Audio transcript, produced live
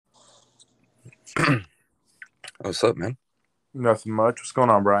What's up, man? Nothing much. What's going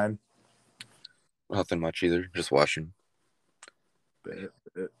on, Brian? Nothing much either. Just watching. Bit.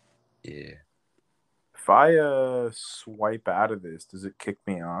 Yeah. If I swipe out of this, does it kick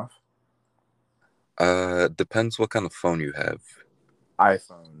me off? Depends what kind of phone you have.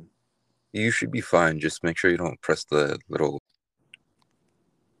 iPhone. You should be fine. Just make sure you don't press the little.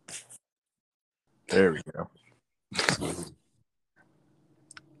 There we go.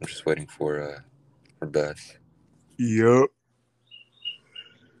 I'm just waiting for Beth. Yep.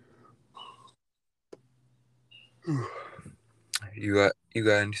 You got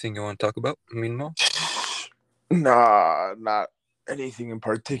anything you want to talk about? Meanwhile? Nah, not anything in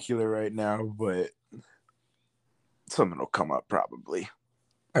particular right now, but something will come up probably.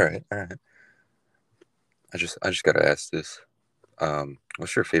 All right. I just gotta ask this.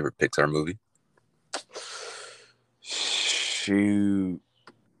 What's your favorite Pixar movie? Shoot.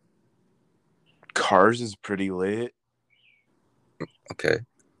 Cars is pretty lit. Okay.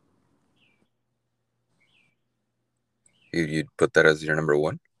 You'd put that as your number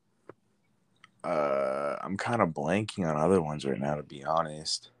one? I'm kind of blanking on other ones right now, to be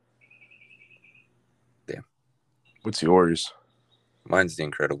honest. Damn. What's yours? Mine's The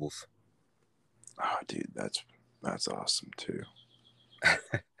Incredibles. Oh, dude, that's awesome too.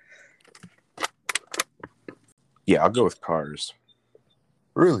 Yeah, I'll go with Cars.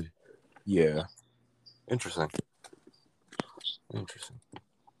 Really? Yeah. Interesting.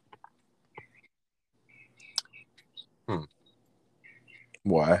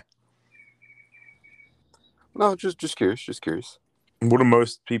 Why? No, just curious. What do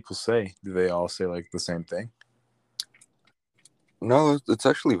most people say? Do they all say like the same thing? No, it's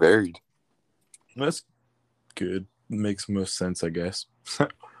actually varied. That's good. Makes most sense, I guess.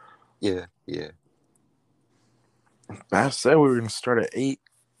 Yeah. I said we were gonna start at 8.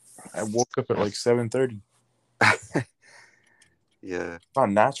 I woke up at like 7:30. Yeah. It's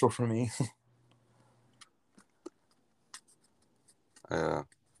not natural for me. I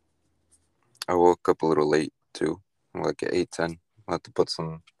woke up a little late too, like at 8:10. I had to put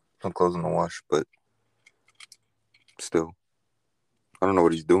some clothes in the wash, but still, I don't know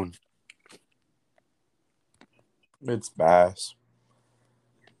what he's doing. It's Bass.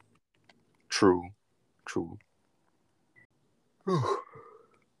 True.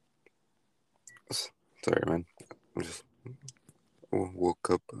 Sorry, man. I just woke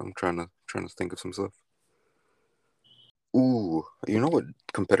up. I'm trying to think of some stuff. Ooh, you know what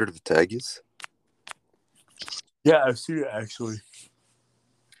competitive tag is? Yeah, I've seen it actually.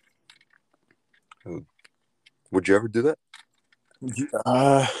 Would you ever do that?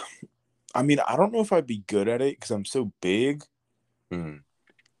 I mean, I don't know if I'd be good at it because I'm so big. Hmm.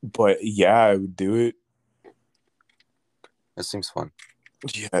 But yeah, I would do it. That seems fun.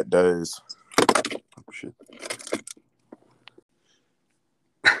 Yeah, it does. Oh shit.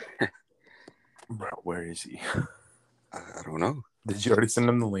 Bro, where is he? I don't know. Did you already send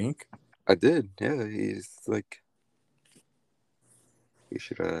him the link? I did. Yeah, he's like. He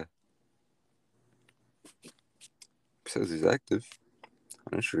should. Says he's active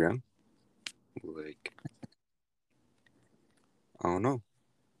on Instagram. Like, I don't know.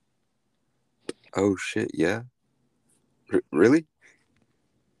 Oh shit! Yeah. Really?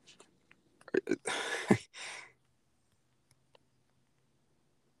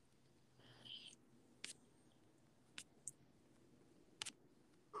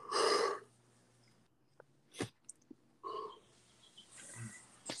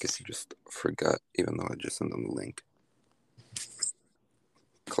 Guess he just forgot, even though I just sent him the link.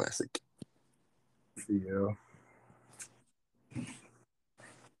 Classic. Yeah.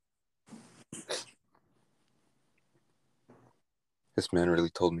 This man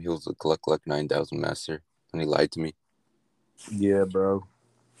really told me he was a Gluck 9000 master, and he lied to me. Yeah, bro.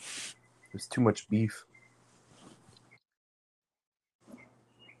 There's too much beef.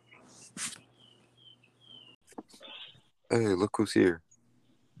 Hey, look who's here.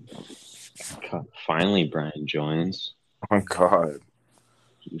 God, finally, Brian joins. Oh, God.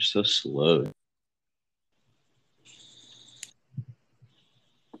 You're so slow.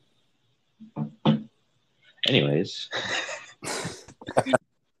 Anyways.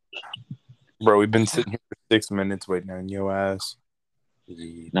 Bro, we've been sitting here for 6 minutes waiting on your ass.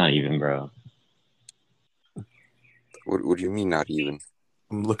 Not even, bro. What do you mean, not even?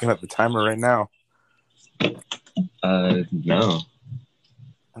 I'm looking at the timer right now. No.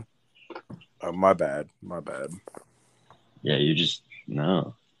 Oh, my bad. Yeah, you just,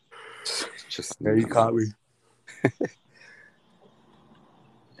 no. Just Yeah, you caught me.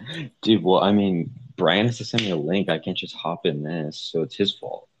 Dude, well, I mean, Brian has to send me a link. I can't just hop in this, so it's his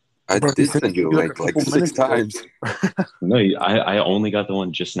fault. I Bro, did send you a like link like couple 6 minutes ago. times. No, I only got the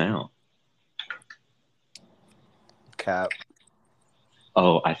one just now. Cap.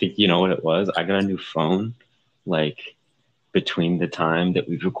 Oh, I think you know what it was? I got a new phone, like, between the time that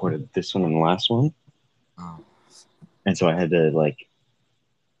we recorded this one and the last one. Oh. And so I had to, like,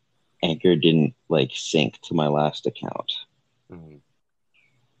 Anchor didn't, like, sync to my last account. Mm.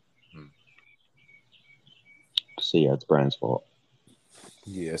 So, yeah, it's Brian's fault.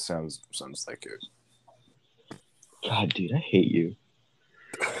 Yeah, sounds like it. God, dude, I hate you.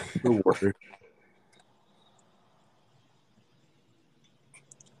 The word.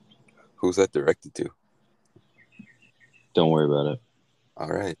 Who's that directed to? Don't worry about it. All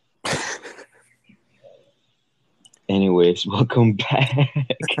right. Anyways, welcome back.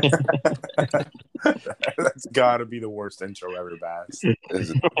 That's gotta be the worst intro ever, Bass.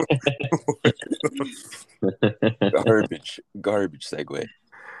 Garbage segue.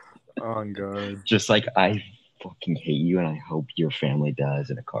 Oh god. Just like I fucking hate you, and I hope your family dies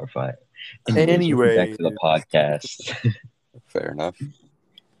in a car fight. Anyway, back to the podcast. Fair enough.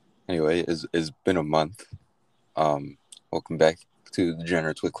 Anyway, it's been a month. Welcome back to the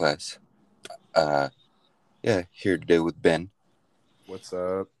Degenerates with class. Yeah, here today with Ben. What's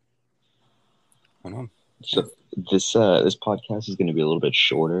up? Hold on. So this podcast is going to be a little bit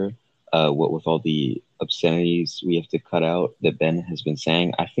shorter. What with all the obscenities we have to cut out that Ben has been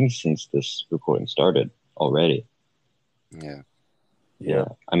saying, I think since this recording started already. Yeah.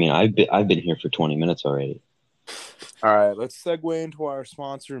 I mean, I've been here for 20 minutes already. All right, let's segue into our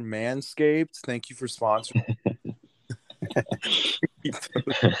sponsor, Manscaped. Thank you for sponsoring.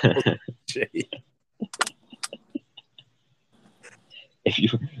 If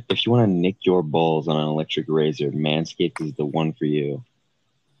you want to nick your balls on an electric razor, Manscaped is the one for you.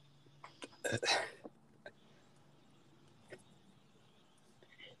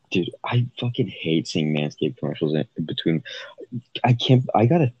 Dude, I fucking hate seeing Manscaped commercials in between. I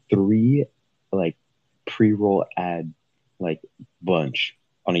got a 3 like pre-roll ad like bunch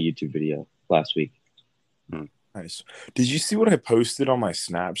on a YouTube video last week. Nice. Did you see what I posted on my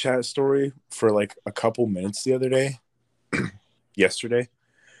Snapchat story for like a couple minutes the other day? Yesterday?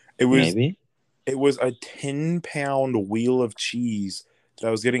 It was Maybe? It was a 10-pound wheel of cheese that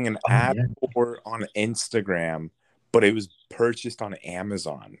I was getting an ad for on Instagram, but it was purchased on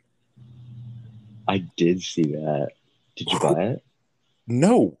Amazon. I did see that. Did you buy it?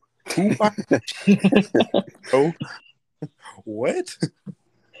 No. Who bought it? Oh, what?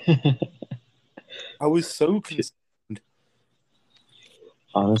 I was so concerned.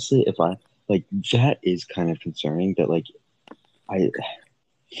 Honestly, if I like that is kind of concerning that like I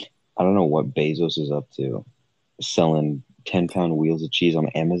don't know what Bezos is up to, selling 10-pound wheels of cheese on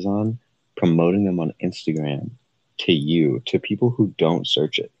Amazon, promoting them on Instagram to people who don't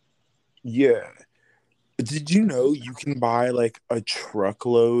search it. Yeah. Did you know you can buy like a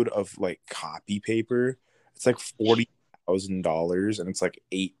truckload of like copy paper? It's like $40,000 and it's like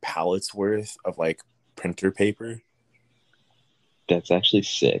 8 pallets worth of like printer paper. That's actually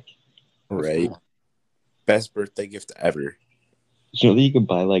sick. Right. Cool. Best birthday gift ever. You know that you could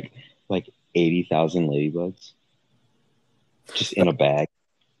buy like 80,000 ladybugs just in a bag.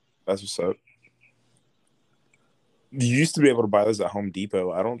 That's what's up. You used to be able to buy those at Home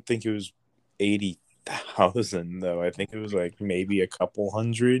Depot. I don't think it was 80,000 though. I think it was like maybe a couple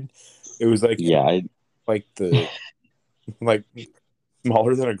hundred. It was like like the like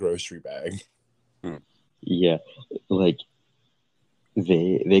smaller than a grocery bag. Yeah, like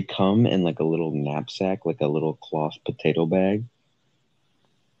they come in like a little knapsack, like a little cloth potato bag.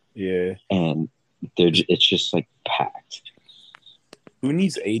 Yeah, and it's just like packed. Who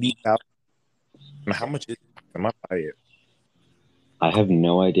needs 80,000? How much is it? I might buy it. I have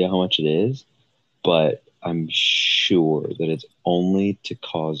no idea how much it is, but I'm sure that it's only to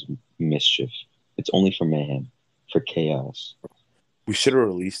cause mischief. It's only for mayhem, for chaos. We should have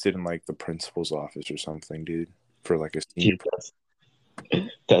released it in like the principal's office or something, dude, for like a senior.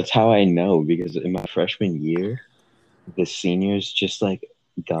 That's how I know, because in my freshman year, the seniors just like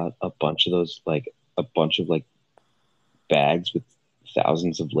got a bunch of those, like a bunch of like bags with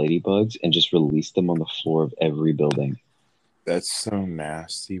thousands of ladybugs and just released them on the floor of every building. That's so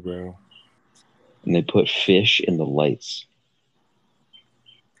nasty, bro. And they put fish in the lights.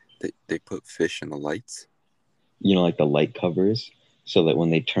 They put fish in the lights? You know, like the light covers, so that when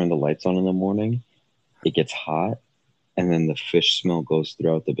they turn the lights on in the morning, it gets hot, and then the fish smell goes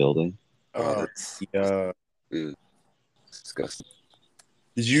throughout the building. That's disgusting.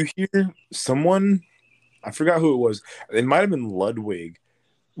 Did you hear someone? I forgot who it was. It might have been Ludwig.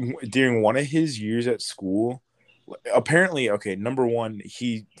 During one of his years at school, apparently, okay, number one,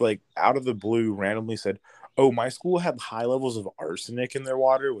 he like out of the blue randomly said, "Oh, my school had high levels of arsenic in their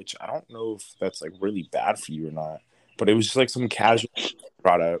water," which I don't know if that's like really bad for you or not, but it was just like some casual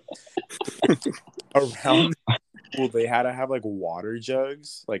brought up. Around the school, they had to have like water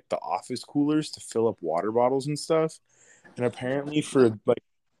jugs, like the office coolers, to fill up water bottles and stuff. And apparently, for like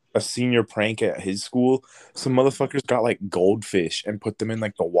a senior prank at his school, some motherfuckers got like goldfish and put them in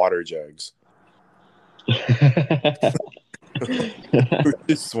like the water jugs. We're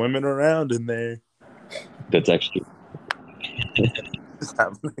just swimming around in there. That's actually Just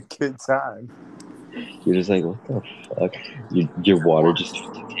having a good time. you're just like, what the fuck? Your water just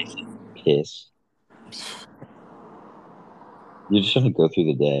tastes like piss. You're just trying to go through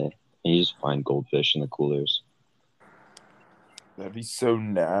the day and you just find goldfish in the coolers. That'd be so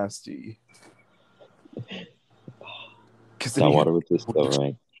nasty. That water would taste so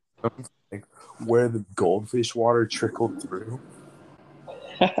right. Like where the goldfish water trickled through.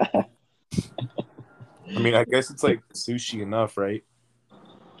 I mean, I guess it's like sushi enough, right?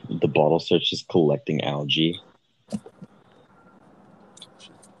 The bottle starts just collecting algae.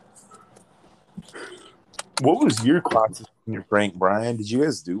 What was your classes in your prank, Brian? Did you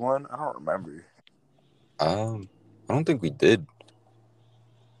guys do one? I don't remember. I don't think we did.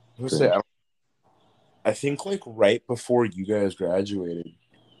 I think like right before you guys graduated,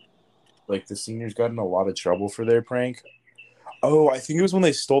 like the seniors got in a lot of trouble for their prank. Oh, I think it was when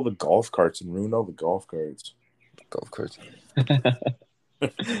they stole the golf carts and ruined all the golf carts. Golf carts. You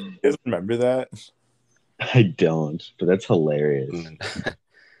guys remember that? I don't, but that's hilarious.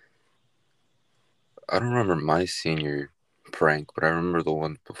 I don't remember my senior prank, but I remember the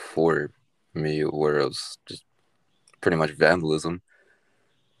one before me where it was just pretty much vandalism.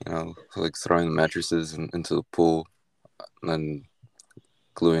 You know, so like throwing the mattresses into the pool and then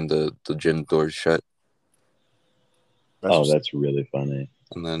gluing the gym doors shut. That's really funny.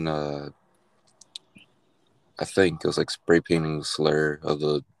 And then I think it was like spray painting the slur of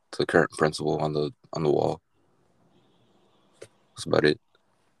the current principal on the wall. That's about it.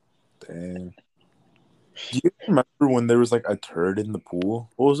 Damn. Do you remember when there was like a turd in the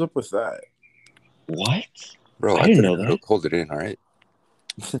pool? What was up with that? What? Bro, I didn't know that. Hold it in, all right?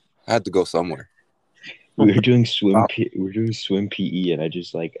 I had to go somewhere. We were doing swim PE, and I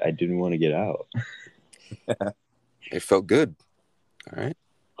didn't want to get out. It felt good. All right.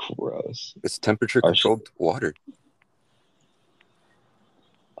 Gross. It's temperature controlled water.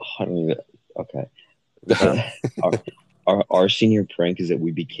 Okay. Our senior prank is that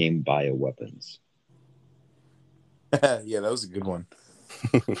we became bioweapons. Yeah, that was a good one.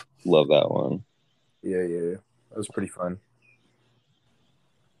 Love that one. Yeah. That was pretty fun.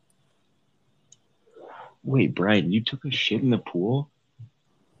 Wait, Brian, you took a shit in the pool?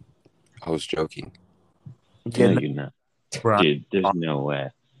 I was joking. No, you're not. Dude, there's no way.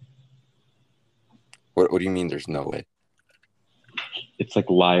 What do you mean there's no way? It's like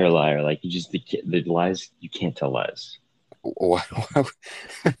liar. Like you just the lies, you can't tell lies. Why?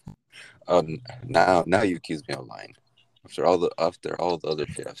 Now you accuse me of lying. After all the other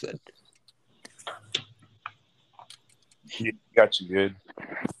shit I've said. You got you good.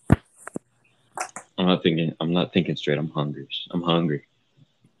 I'm not thinking straight. I'm hungry.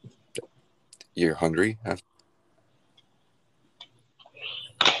 You're hungry?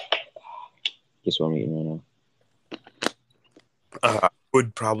 Guess what I'm eating right now? I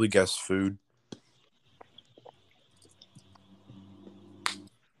would probably guess food.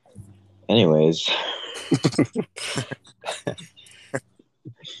 Anyways.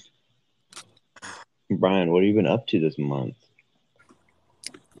 Brian, what have you been up to this month?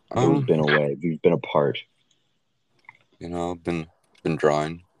 We've been away. We've been apart. You know, been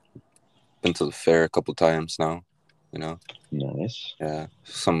drawing. Been to the fair a couple times now. You know. Nice. Yeah.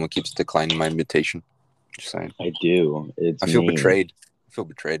 Someone keeps declining my invitation. Just saying. I do. I feel betrayed. I feel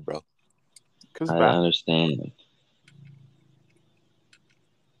betrayed, bro. I understand.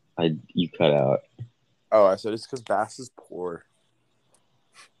 You cut out. Oh, I said it's because Bass is poor.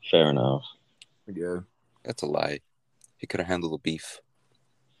 Fair enough. Yeah. That's a lie. He could have handled the beef.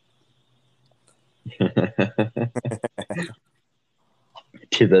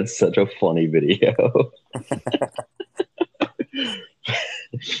 Dude, that's such a funny video.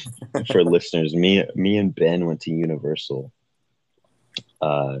 For listeners, me and Ben went to Universal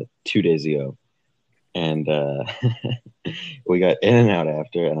 2 days ago, and we got in and out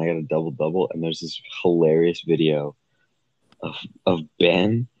after, and I got a double, and there's this hilarious video of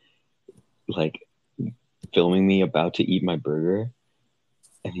Ben like filming me about to eat my burger,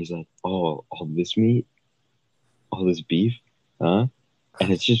 and he's like, "Oh, all this meat, all this beef, huh?"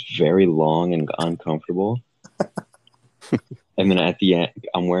 And it's just very long and uncomfortable. And then at the end,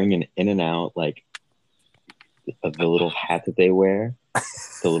 I'm wearing an In-N-Out, like, of the little hat that they wear,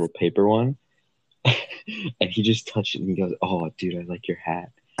 the little paper one. And he just touched it and he goes, "Oh, dude, I like your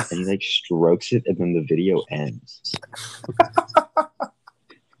hat." And he like strokes it, and then the video ends.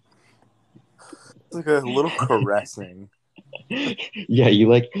 It's like a little caressing. Yeah,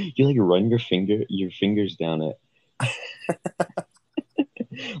 you run your fingers down it,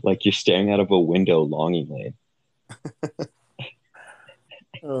 like you're staring out of a window longingly.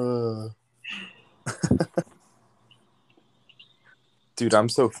 Dude, I'm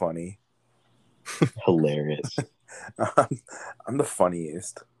so funny. Hilarious. I'm the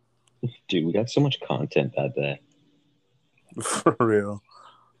funniest. Dude, we got so much content that day. For real.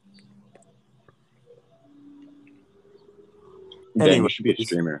 Anyway, you should be a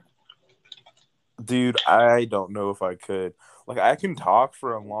streamer. Dude, I don't know if I could. Like, I can talk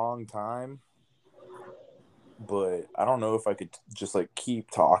for a long time, but I don't know if I could just, like, keep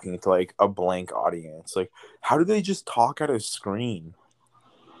talking to, like, a blank audience. Like, how do they just talk at a screen?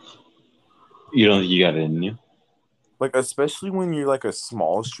 You don't think you got it in you? Like, especially when you're, like, a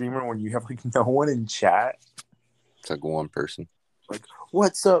small streamer, when you have, like, no one in chat. It's like one person. Like,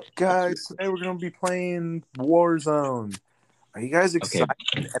 what's up, guys? Today we're going to be playing Warzone. Are you guys excited?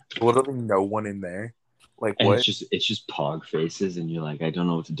 Okay. Literally no one in there. Like, and what? It's just pog faces, and you're like, I don't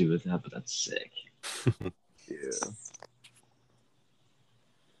know what to do with that, but that's sick. Yeah.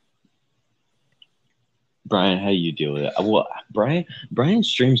 Brian, how do you deal with it? Well, Brian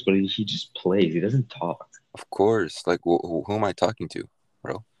streams, but he just plays. He doesn't talk. Of course. Like, who am I talking to,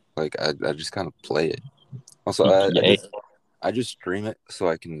 bro? Like, I just kind of play it. Also, I just stream it so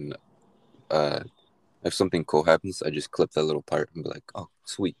I can, if something cool happens, I just clip that little part and be like, oh,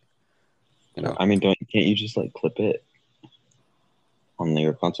 sweet. You know? I mean, can't you just, like, clip it on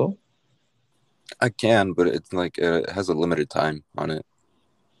your console? I can, but it's like, it has a limited time on it.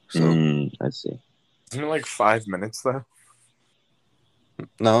 So I see. Isn't it like 5 minutes, though?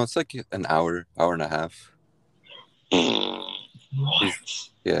 No, it's like an hour and a half. What?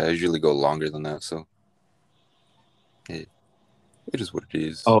 Yeah, I usually go longer than that, so it is what it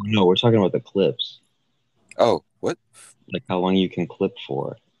is. Oh, no, we're talking about the clips. Oh, what? Like how long you can clip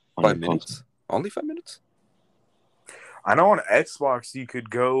for. 5 minutes? Console. Only 5 minutes? I know on Xbox you could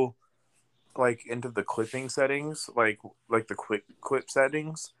go, like, into the clipping settings, like the quick clip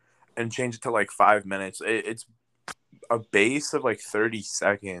settings, and change it to, like, 5 minutes. It's a base of, like, 30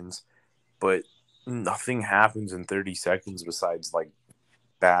 seconds, but nothing happens in 30 seconds besides, like,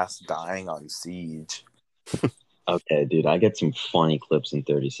 Bass dying on Siege. Okay, dude, I get some funny clips in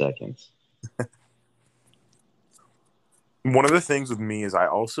 30 seconds. One of the things with me is I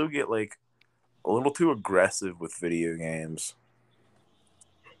also get, like, a little too aggressive with video games.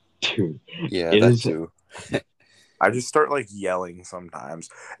 Dude. Yeah, that too. I just start, like, yelling sometimes.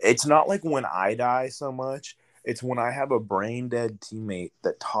 It's not like when I die so much. It's when I have a brain dead teammate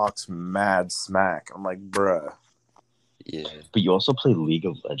that talks mad smack. I'm like, bruh. Yeah. But you also play League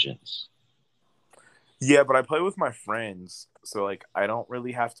of Legends. Yeah, but I play with my friends. So, like, I don't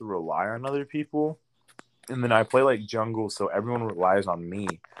really have to rely on other people. And then I play, like, jungle, so everyone relies on me.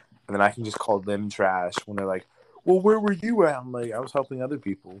 And then I can just call them trash when they're like, well, where were you at? I'm like, I was helping other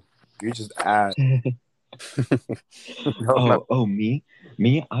people. You're just ass. Me?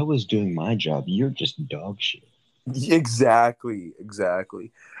 I was doing my job. You're just dog shit. Exactly.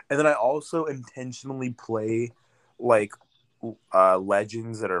 And then I also intentionally play, like,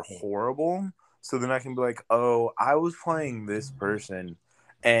 legends that are horrible. So then I can be like, oh, I was playing this person,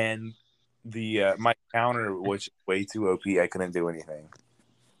 and the my counter was way too OP. I couldn't do anything.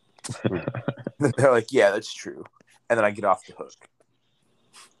 They're like, yeah, that's true. And then I get off the hook.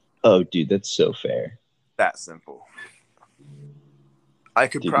 Oh, dude, that's so fair. That simple. I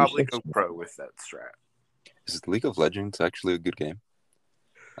could probably go pro with that strat. Is League of Legends actually a good game?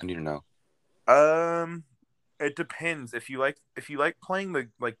 I need to know. It depends. If you like playing the,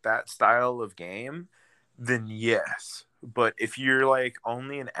 like, that style of game, then yes. But if you're, like,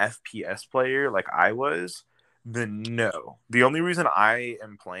 only an FPS player like I was, then no. The only reason I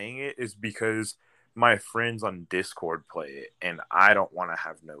am playing it is because my friends on Discord play it, and I don't want to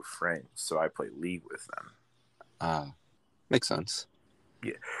have no friends, so I play League with them. Makes sense.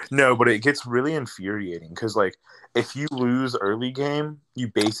 Yeah. No, but it gets really infuriating because, like, if you lose early game, you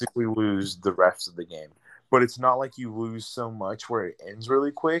basically lose the rest of the game. But it's not like you lose so much where it ends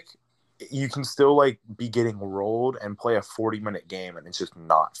really quick. You can still, like, be getting rolled and play a 40-minute game, and it's just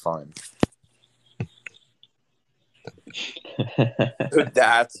not fun. So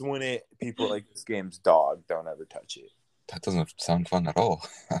that's when people like, this game's dog, don't ever touch it. That doesn't sound fun at all.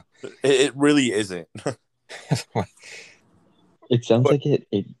 It really isn't. It sounds like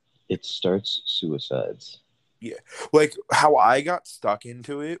it starts suicides. Yeah. Like, how I got stuck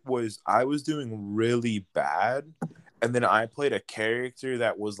into it was I was doing really bad, and then I played a character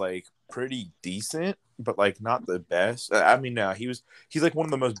that was, like, pretty decent, but, like, not the best. I mean, no, he's, like, one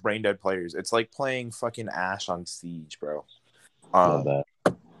of the most brain-dead players. It's like playing fucking Ash on Siege, bro. Love that.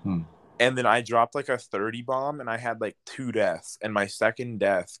 And then I dropped, like, a 30 bomb, and I had, like, 2 deaths, and my second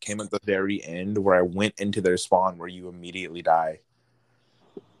death came at the very end where I went into their spawn where you immediately die.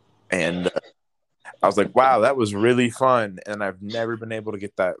 And I was like, wow, that was really fun. And I've never been able to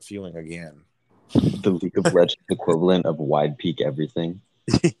get that feeling again. The League of Legends equivalent of wide peak everything.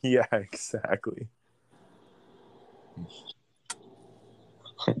 Yeah, exactly.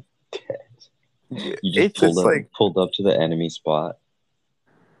 You just pulled up to the enemy spot.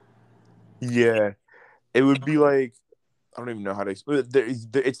 Yeah. It would be like, I don't even know how to explain it.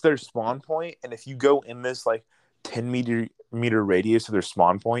 It's their spawn point, and if you go in this, like, 10-meter radius of their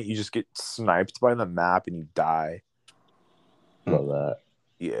spawn point, you just get sniped by the map and you die. Love that.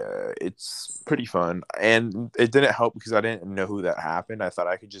 Yeah, it's pretty fun. And it didn't help because I didn't know who that happened. I thought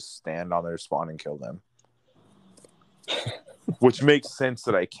I could just stand on their spawn and kill them. Which makes sense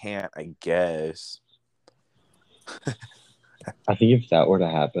that I can't, I guess. I think if that were to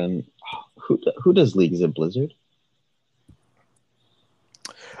happen, who does League? Is it Blizzard?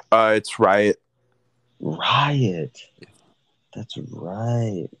 It's Riot. Riot. That's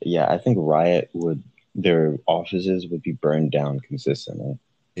right. Yeah, I think Riot their offices would be burned down consistently.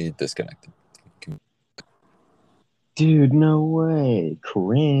 He disconnected. Dude, no way.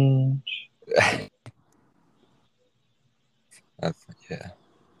 Cringe. Yeah.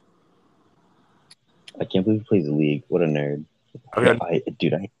 I can't believe he plays League. What a nerd.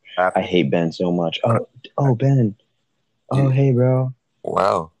 I hate Ben so much. Oh, Ben. Oh, hey, bro.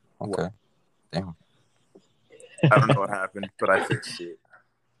 Wow. Okay. Damn. I don't know what happened, but I fixed it.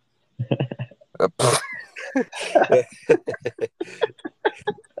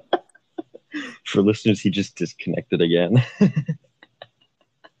 For listeners, he just disconnected again.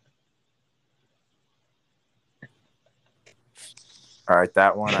 All right,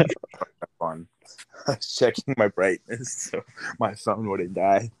 that one. I was checking my brightness so my phone wouldn't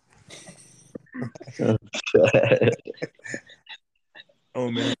die.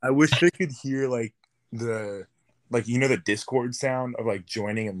 Oh man, I wish I could hear like the Discord sound of like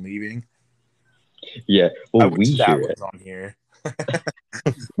joining and leaving. Yeah, well, we hear it on here.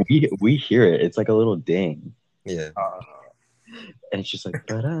 we hear it. It's like a little ding. Yeah, and it's just like,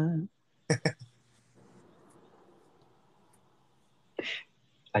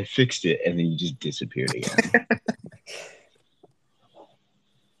 I fixed it, and then you just disappeared again.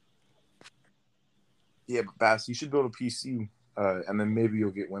 Yeah, but Bass, you should build a PC, and then maybe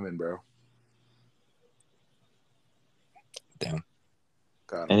you'll get women, bro. Damn.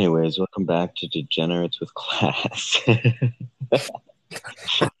 Anyways, welcome back to Degenerates with Class.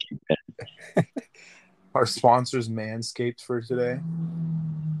 Our sponsor's Manscaped for today.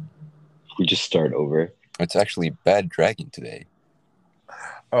 We just start over. It's actually Bad Dragon today.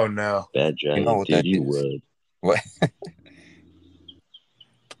 Oh no. Bad Dragon, you know what dude, that you is? would. What?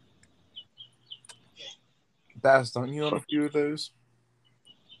 Bass, don't you own a few of those?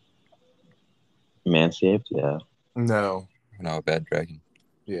 Manscaped, yeah. No, Bad Dragon.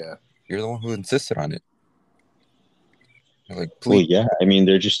 Yeah. You're the one who insisted on it. You're like, please. Well, yeah. I mean,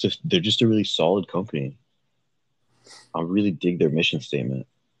 they're just a really solid company. I really dig their mission statement.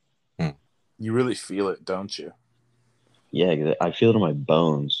 You really feel it, don't you? Yeah, I feel it in my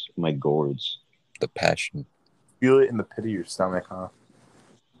bones, my gourds. The passion. Feel it in the pit of your stomach, huh?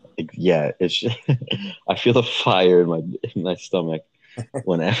 Yeah, it's just, I feel the fire in my stomach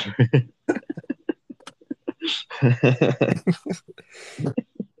whenever.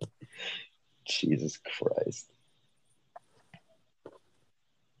 Jesus Christ.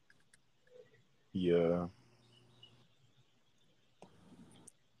 Yeah.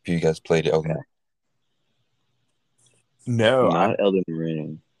 Have you guys played Elden Ring? No, not Elden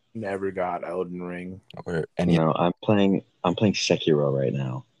Ring. Never got Elden Ring. Or any? No, I'm playing Sekiro right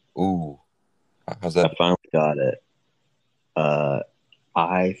now. Ooh, how's that? I finally got it.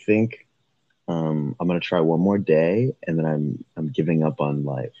 I think I'm gonna try one more day, and then I'm giving up on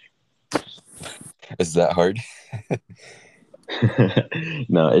life. Is that hard?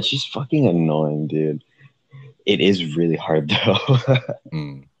 No, it's just fucking annoying, dude. It is really hard though.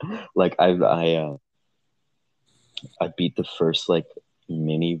 Like I beat the first boss,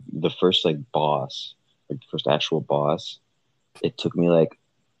 like the first actual boss. It took me like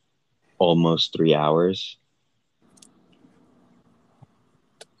almost 3 hours.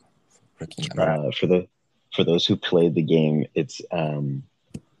 For the for those who played the game, it's Oniwa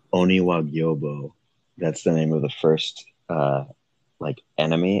Gyobo. That's the name of the first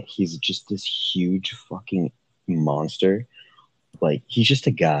enemy. He's just this huge fucking monster. Like, he's just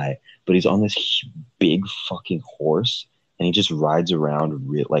a guy, but he's on this big fucking horse, and he just rides around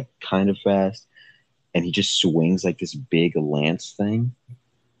kind of fast, and he just swings like this big lance thing.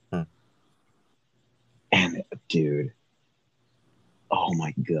 And dude, oh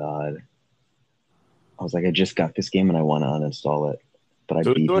my god. I was like, I just got this game and I want to uninstall it. But I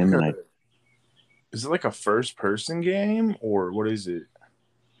beat him and I... Is it like a first-person game, or what is it?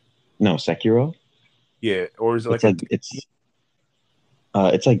 No, Sekiro? Yeah, or is it like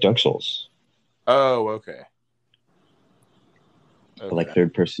it's like Dark Souls. Oh, okay. Like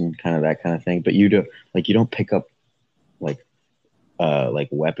third person, kind of that kind of thing. But you don't pick up like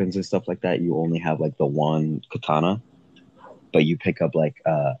weapons and stuff like that. You only have like the one katana, but you pick up like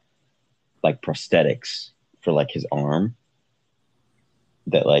prosthetics for like his arm.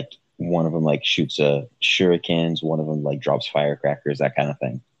 That like one of them like shoots shurikens, one of them like drops firecrackers, that kind of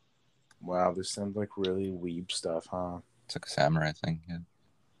thing. Wow, this sounds like really weeb stuff, huh? It's like a samurai thing.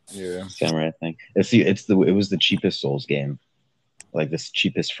 Yeah. Samurai thing. It was the cheapest Souls game, like this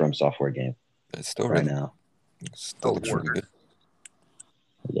cheapest From Software game. It's still right now. It still looks really good.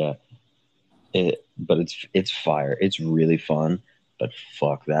 Yeah. But it's fire. It's really fun. But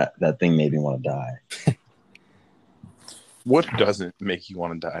fuck, that thing made me want to die. What doesn't make you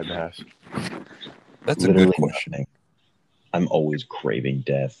want to die, Bash? That's literally a good question. Nothing. I'm always craving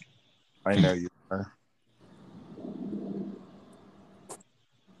death. I know you are.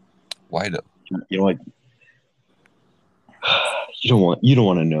 Why though? You know what? You don't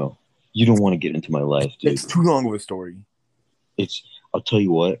want to know. You don't want to get into my life, dude. It's too long of a story. I'll tell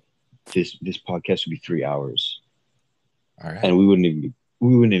you what. This podcast would be 3 hours. All right. And we wouldn't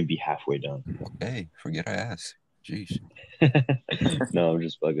even be halfway done. Okay, forget I asked. Jeez. No, I'm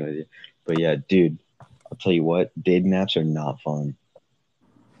just bugging with you. But yeah, dude, I'll tell you what, dating apps are not fun.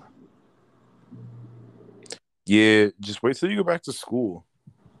 Yeah, just wait till you go back to school.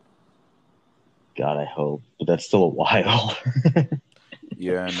 God, I hope. But that's still a while.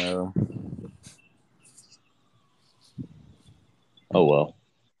 Yeah, I know. Oh, well.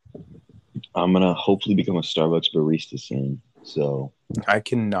 I'm going to hopefully become a Starbucks barista soon. So I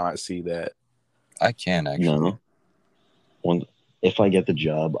cannot see that. I can, actually. No. If I get the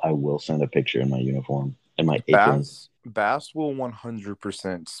job, I will send a picture in my uniform and my apron. Bass will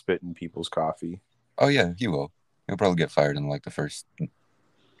 100% spit in people's coffee. Oh, yeah, he will. He'll probably get fired in like the first...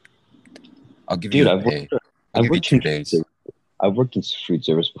 I'll give you a day. I'll give you 2 days. I've worked in food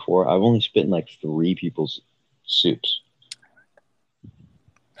service before. I've only spit in like 3 people's soups.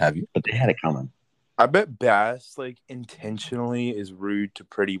 Have you? But they had it coming. I bet Bass like intentionally is rude to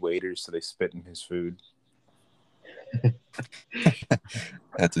pretty waiters, so they spit in his food.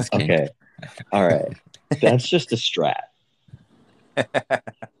 That's his kink. Okay. All right. That's just a strat.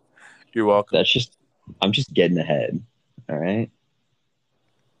 You're welcome. I'm just getting ahead. All right.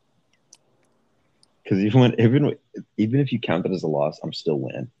 Because even if you count it as a loss, I'm still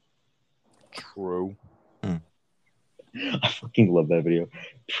winning. True. I fucking love that video.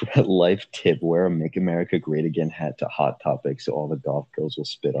 Life tip: wear a "Make America Great Again" hat to Hot Topic, so all the golf girls will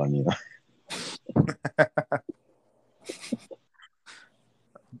spit on you.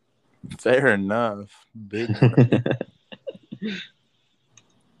 Fair enough. Big.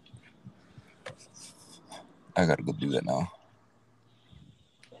 I gotta go do that now.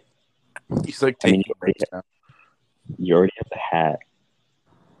 He's like taking you already have the hat,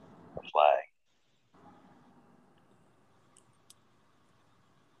 the flag.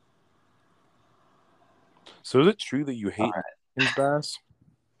 So is it true that you hate his Bass?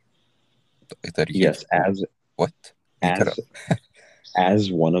 Yes, as what? As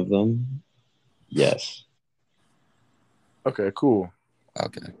one of them, yes. Okay, cool.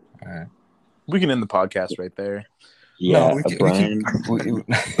 Okay, all right. We can end the podcast right there. Yeah, no, Brian,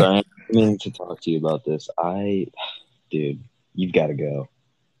 I mean to talk to you about this. Dude, you've got to go.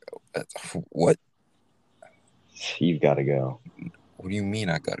 What? You've got to go. What do you mean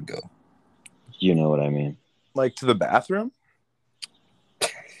I got to go? You know what I mean. Like to the bathroom?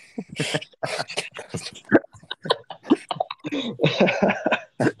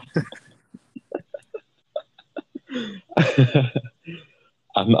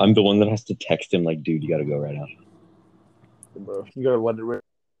 I'm the one that has to text him like, dude, you gotta go right now. Bro, you gotta let it rip.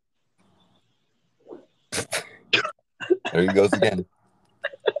 There he goes again.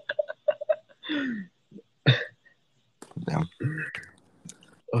 Damn.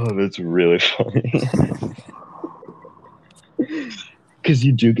 Oh, that's really funny. Because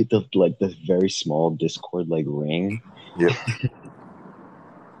you do get the very small Discord ring. Yep.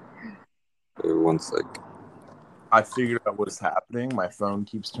 Everyone's like, I figured out what's happening. My phone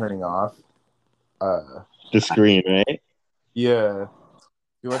keeps turning off. The screen, right? Yeah.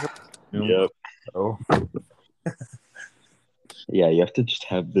 Yep. Oh. Yeah, you have to just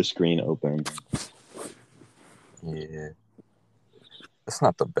have the screen open. yeah, it's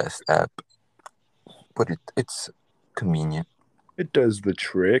not the best app, but it's convenient. It does the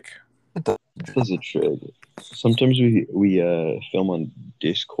trick. It does the trick. Sometimes we film on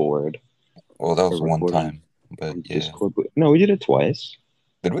Discord. Well, that was one time, but yeah. Discord, but no, we did it twice.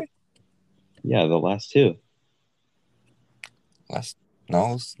 Did we? Yeah, the last two.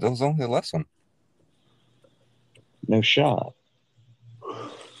 No, that was only the last one. No shot.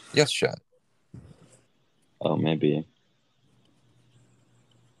 Yes, shot. Oh, maybe.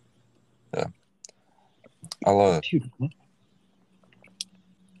 Yeah. I'll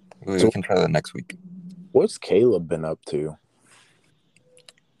we can try that next week. What's Caleb been up to?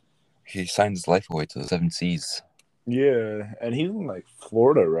 He signed his life away to the 7 Seas. Yeah, and he's in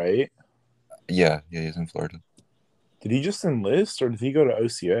Florida, right? Yeah, he's in Florida. Did he just enlist or did he go to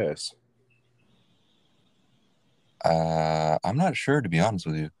OCS? I'm not sure, to be honest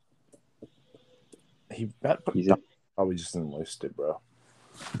with you. He's probably just enlisted, bro.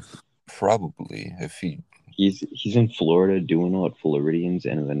 Probably, if he's in Florida doing what Floridians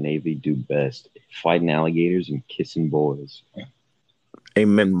and the Navy do best: fighting alligators and kissing boys.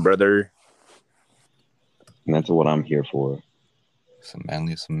 Amen, brother. And that's what I'm here for. Some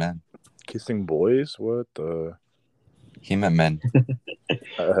manliest of men. Kissing boys? What the? He meant men.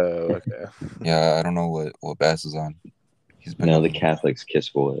 Okay. Yeah, I don't know what Bass is on. The Catholics kiss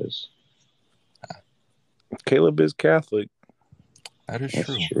boys. Caleb is Catholic.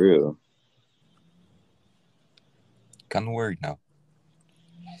 That's true. Kind of worried now.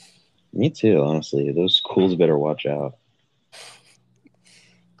 Me too, honestly. Those schools better watch out.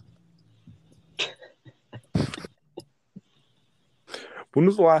 When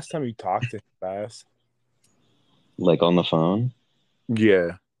was the last time you talked to him, Bass? On the phone?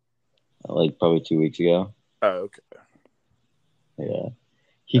 Yeah. Probably 2 weeks ago. Oh, okay. Yeah.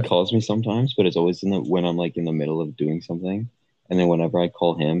 He calls me sometimes, but it's always when I'm in the middle of doing something. And then whenever I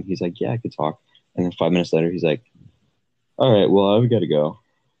call him, he's like, yeah, I could talk. And then 5 minutes later, he's like, all right, well, I've got to go.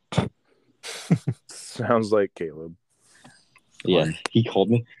 Sounds like Caleb. Yeah. He called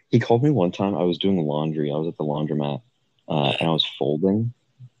me one time. I was doing laundry. I was at the laundromat. And I was folding.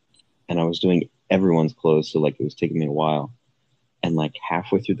 And I was doing everyone's clothes. So it was taking me a while. And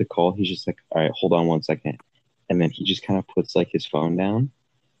halfway through the call, he's just like, all right, hold on 1 second. And then he just kind of puts his phone down.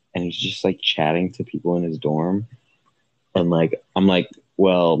 And he's just chatting to people in his dorm. And I'm like,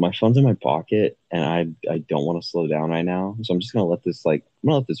 well, my phone's in my pocket and I don't want to slow down right now. So I'm just going to let this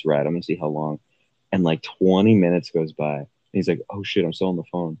ride. I'm going to see how long. And 20 minutes goes by. And he's like, oh shit, I'm still on the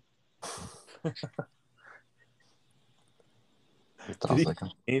phone. Did he say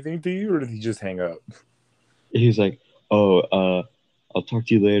anything to you or did he just hang up? He was like, oh, I'll talk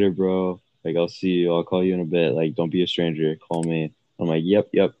to you later, bro. I'll see you. I'll call you in a bit. Don't be a stranger. Call me. I'm like,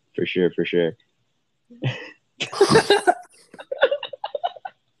 yep, for sure.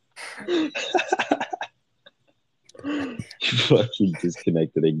 Fucking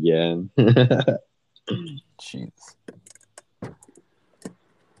disconnected again. Jeez.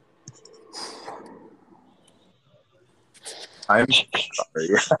 I'm sorry.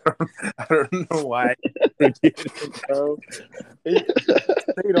 I don't know why.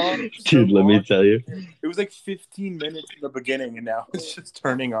 Dude, let me tell you. It was 15 minutes in the beginning, and now it's just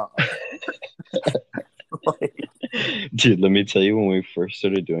turning off. Dude, let me tell you, when we first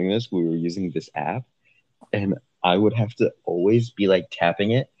started doing this, we were using this app, and I would have to always be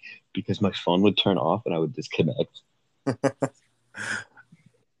tapping it because my phone would turn off and I would disconnect.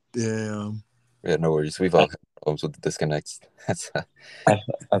 Damn. Yeah, no worries. We've all had problems with the disconnects.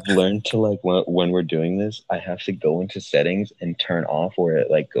 I've learned to when we're doing this, I have to go into settings and turn off where it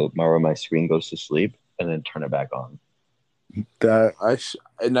where my screen goes to sleep, and then turn it back on.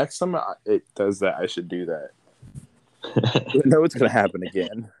 Next time it does that, I should do that. I know it's gonna happen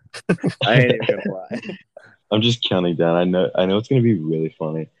again. I ain't even gonna lie. I'm just counting down. I know it's gonna be really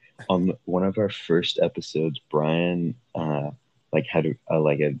funny. On one of our first episodes, Brian had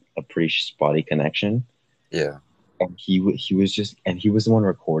a pretty spotty connection. Yeah. And he was the one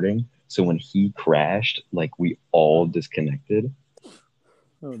recording. So when he crashed, we all disconnected.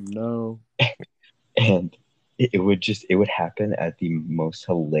 Oh no. And it would happen at the most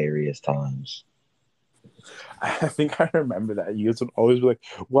hilarious times. I think I remember that. You guys would always be like,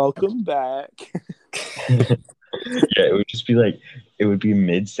 welcome back. Yeah, it would just be it would be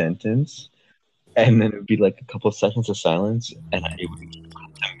mid-sentence, and then it would be like a couple seconds of silence, and it would be me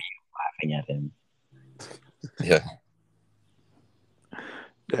laughing at him. Yeah.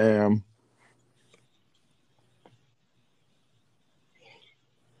 Damn.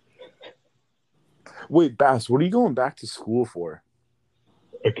 Wait, Bass, what are you going back to school for?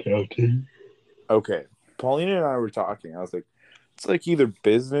 Accounting. Okay. Paulina and I were talking. I was like, it's like either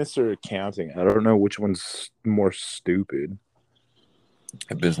business or accounting. I don't know which one's more stupid.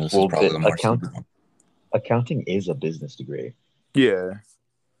 A business is probably the more stupid one. Accounting is a business degree. Yeah.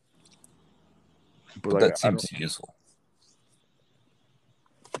 But like, that seems useful.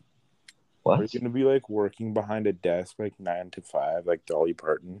 What? Are you going to be like working behind a desk like 9 to 5, like Dolly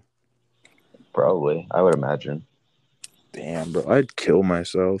Parton? Probably. I would imagine. Damn, bro. I'd kill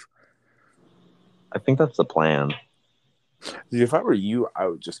myself. I think that's the plan. If I were you, I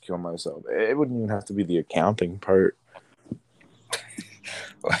would just kill myself. It wouldn't even have to be the accounting part.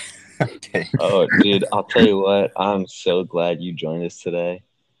 Okay. Oh, dude, I'll tell you what. I'm so glad you joined us today.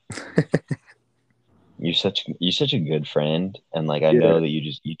 You're such a good friend, and like I know that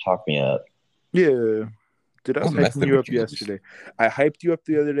you talk me up. Yeah. Dude, I was hyping you up yesterday. I hyped you up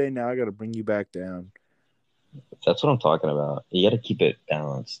the other day. Now I got to bring you back down. That's what I'm talking about. You got to keep it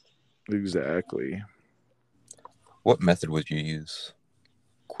balanced. Exactly. What method would you use?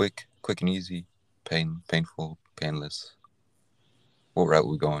 Quick and easy, painful, painless. What route are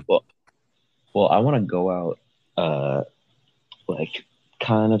we going? Well, I want to go out, like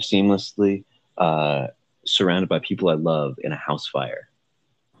kind of seamlessly, surrounded by people I love in a house fire.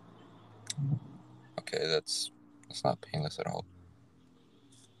 Okay, that's not painless at all.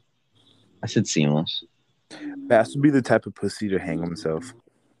 I said seamless. Bass would be the type of pussy to hang himself.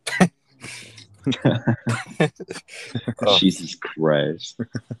 Oh. Jesus Christ.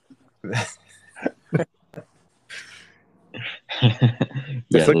 That's like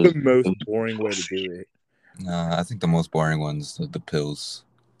the most boring way to do it. Nah, I think the most boring one's the pills.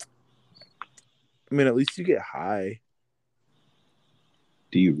 I mean, at least you get high.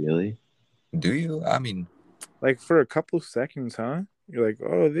 Do you really? Do you? I mean, like for a couple of seconds, huh? You're like,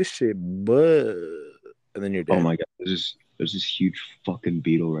 oh, this shit, but, and then you're dead. Oh my god, there's this huge fucking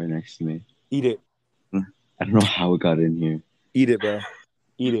beetle right next to me. Eat it. I don't know how it got in here. Eat it, bro.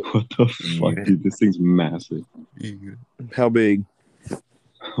 Eat it. What the fuck, dude? This thing's massive. How big?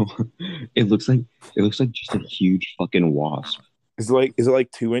 It looks like just a huge fucking wasp. Is it like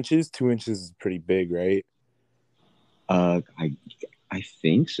 2 inches? 2 inches is pretty big, right? I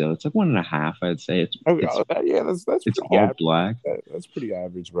think so. It's like 1.5. I'd say it's. Oh yeah, that's it's all average. Black. That's pretty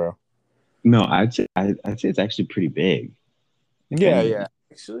average, bro. No, I'd say it's actually pretty big. Yeah.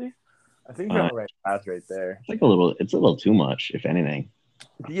 Actually, I think you're on the right path right there. It's like a little too much, if anything.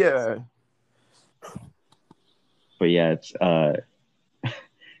 Yeah. But yeah, it's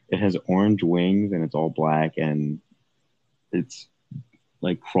it has orange wings and it's all black and it's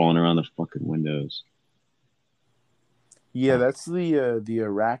like crawling around the fucking windows. Yeah, that's the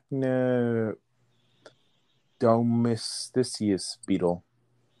Arachnodomesticis beetle.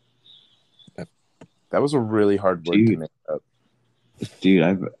 That was a really hard word to make up. Dude,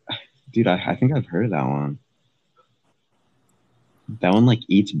 I think I've heard of that one. That one like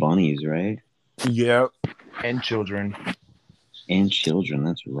eats bunnies, right? Yep. And children.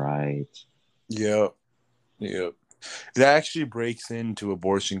 That's right. Yep. It actually breaks into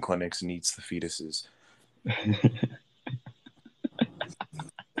abortion clinics and eats the fetuses.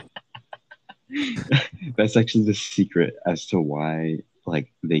 That's actually the secret as to why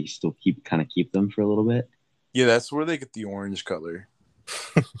like they still keep them for a little bit. Yeah, that's where they get the orange color.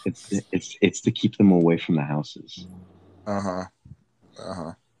 It's to keep them away from the houses.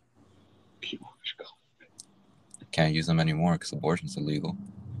 Can't use them anymore because abortion's illegal.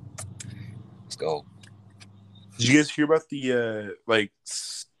 Let's go. Did you guys hear about the like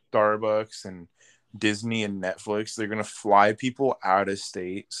Starbucks and Disney and Netflix? They're gonna fly people out of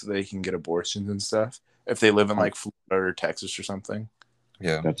state so they can get abortions and stuff if they live in like Florida or Texas or something.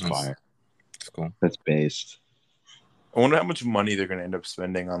 Yeah, that's fire. That's cool. That's based. I wonder how much money they're gonna end up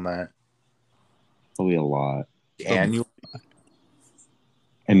spending on that. Probably a lot. Annually.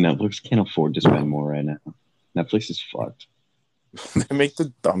 And Netflix can't afford to spend more right now. Netflix is fucked. They make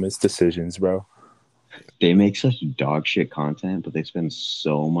the dumbest decisions, bro. They make such dog shit content, but they spend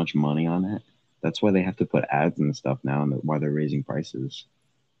so much money on it. That's why they have to put ads and stuff now, and why they're raising prices.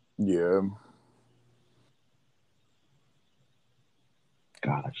 Yeah.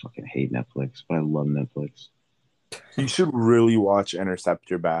 God, I fucking hate Netflix, but I love Netflix. You should really watch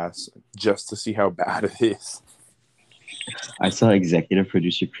Interceptor Bass just to see how bad it is. I saw executive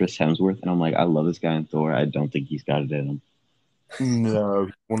producer Chris Hemsworth, and I'm like, I love this guy in Thor. I don't think he's got it in him. No,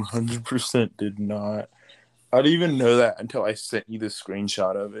 100% did not. I didn't even know that until I sent you the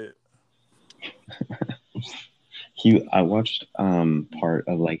screenshot of it. I watched part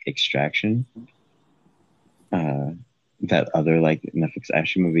of like Extraction, that other like Netflix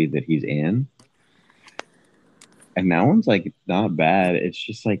action movie that he's in. And that one's like not bad. It's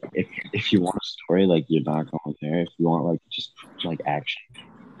just like if you want a story, like you're not going there. If you want like just like action,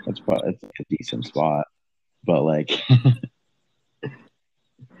 it's like a decent spot. But like,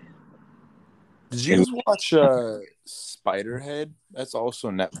 Did you guys watch Spiderhead? That's also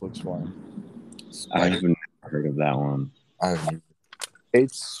a Netflix one. I haven't heard of that one. I think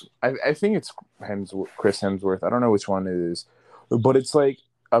it's Chris Hemsworth. I don't know which one it is, but it's like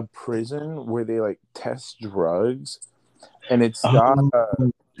a prison where they like test drugs, and it's got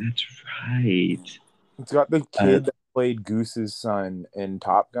that's right. It's got the kid that played Goose's son in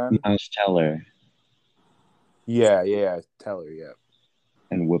Top Gun. Miles Teller. Yeah, Teller, yeah.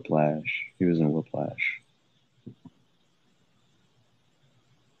 And Whiplash. He was in Whiplash.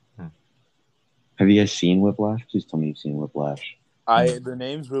 Have you guys seen Whiplash? Please tell me you've seen Whiplash. The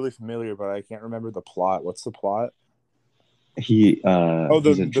name's really familiar, but I can't remember the plot. What's the plot? He's a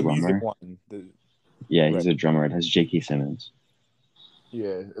drummer. Music one. He's a drummer. It has J.K. Simmons.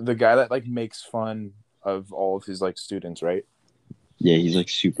 Yeah, the guy that like makes fun of all of his like students, right? Yeah, he's like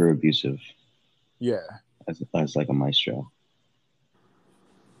super abusive. Yeah, as like a maestro.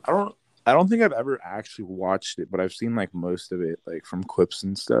 I don't think I've ever actually watched it, but I've seen like most of it, like from clips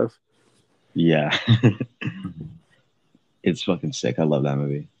and stuff. Yeah. It's fucking sick. I love that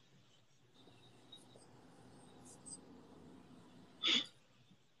movie.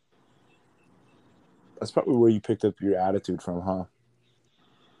 That's probably where you picked up your attitude from, huh?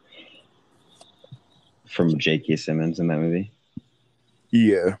 From J.K. Simmons in that movie?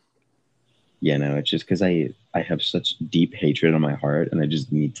 Yeah. Yeah, no, it's just because I have such deep hatred on my heart, and I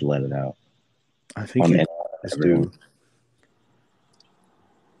just need to let it out. I think you do.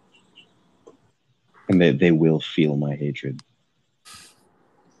 And they will feel my hatred.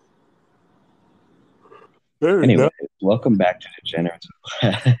 Anyway, welcome back to Degenerates.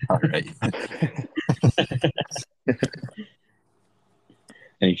 All right.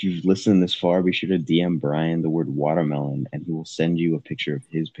 And if you've listened this far, be sure to DM Brian the word watermelon, and he will send you a picture of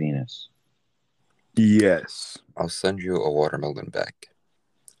his penis. Yes. I'll send you a watermelon back.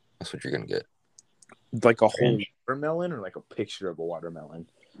 That's what you're going to get. Like a whole watermelon or like a picture of a watermelon?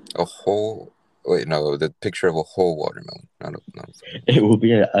 A whole... Wait, no, the picture of a whole watermelon. It will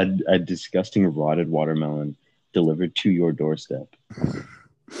be a disgusting rotted watermelon delivered to your doorstep.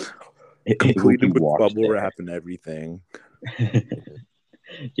 Completed with bubble wrap and everything.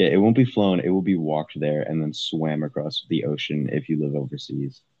 Yeah, it won't be flown. It will be walked there and then swam across the ocean if you live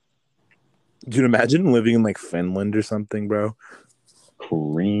overseas. Dude, imagine living in like Finland or something, bro.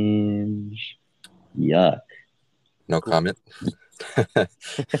 Cringe. Yuck. No comment. Bro,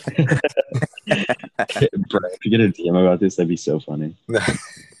 if you get a DM about this, that'd be so funny.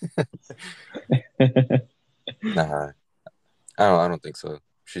 Nah, I don't think so.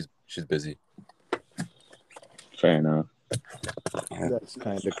 She's busy. Fair enough. Yeah. That's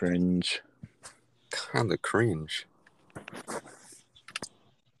kind of cringe.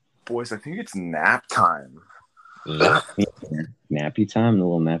 Boys, I think it's nap time. Nappy time? The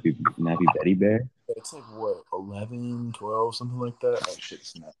little nappy Betty Bear? It's like, what, 11, 12, something like that? Oh, shit,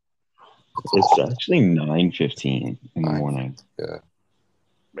 it's not. It's actually 9:15 in the morning. Yeah.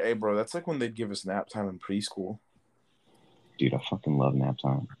 Hey, bro, that's like when they'd give us nap time in preschool. Dude, I fucking love nap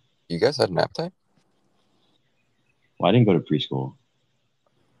time. You guys had nap time? Well, I didn't go to preschool.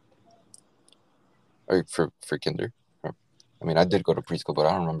 Or for kinder? I mean, I did go to preschool, but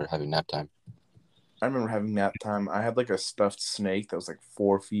I don't remember having nap time. I remember having nap time. I had like a stuffed snake that was like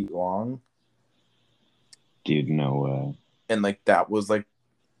 4 feet long. Dude, no way. And like that was like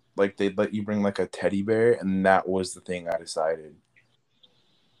they'd let you bring like a teddy bear, and that was the thing I decided.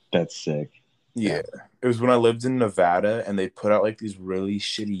 That's sick. Yeah. It was when I lived in Nevada, and they put out like these really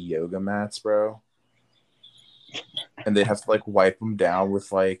shitty yoga mats, bro. And they'd have to like wipe them down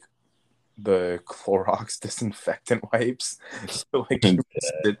with like the Clorox disinfectant wipes. So like you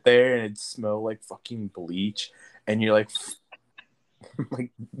sit there and it'd smell like fucking bleach, and you're like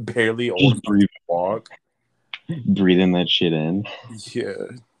like barely old enough to walk. Breathing that shit in.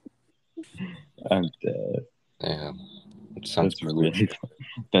 Yeah. I'm dead. Yeah. It sounds really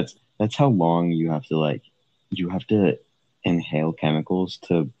that's how long you have to inhale chemicals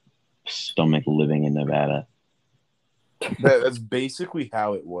to stomach living in Nevada. That's basically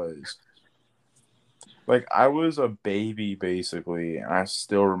how it was. Like, I was a baby, basically, and I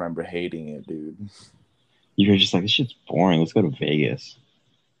still remember hating it, dude. You're just like, this shit's boring. Let's go to Vegas.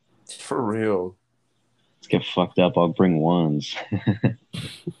 For real. Let's get fucked up. I'll bring ones.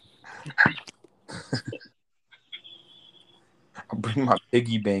 I'll bring my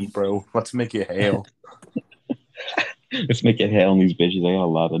piggy bank, bro. Let's make it hail. Let's make it hail on these bitches. I got a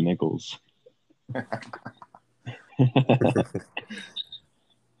lot of nickels.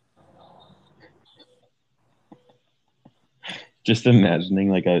 Just imagining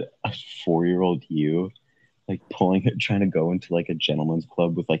like a 4-year-old you like trying to go into like a gentleman's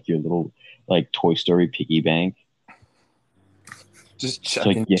club with like your little like Toy Story piggy bank. Just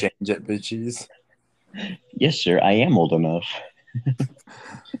chucking like, change at bitches. Yes, sir. I am old enough.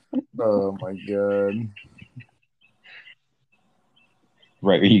 Oh my god.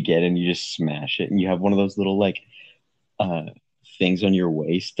 Right where you get in, you just smash it, and you have one of those little like things on your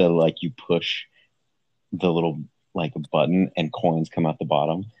waist that like you push the little like button and coins come out the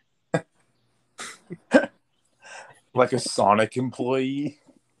bottom. Like a Sonic employee.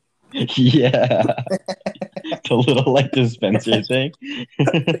 Yeah. The little like dispenser thing.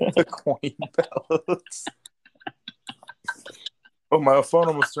 The coin bells. Oh, my phone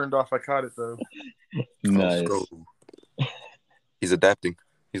almost turned off. I caught it though. Nice. He's adapting.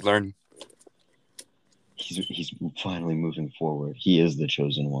 He's learning. He's finally moving forward. He is the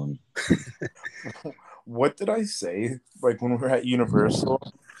chosen one. What did I say? Like when we were at Universal,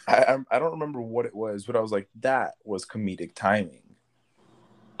 I don't remember what it was, but I was like, that was comedic timing.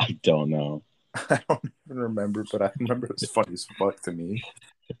 I don't know. I don't even remember, but I remember it was funny as fuck to me.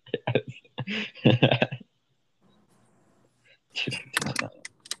 Dude, I'm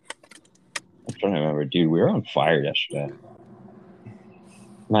trying to remember. Dude, we were on fire yesterday.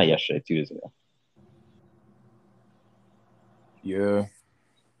 Not yesterday, 2 days ago. Yeah.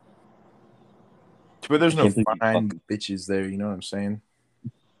 But there's no fine bitches there, you know what I'm saying?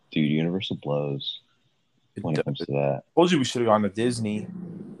 Dude, Universal blows when it comes to that. I told you we should have gone to Disney.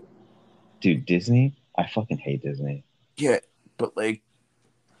 Dude, Disney? I fucking hate Disney. Yeah, but like...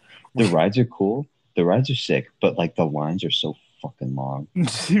 The rides are cool. The rides are sick, but like the lines are so fucking long.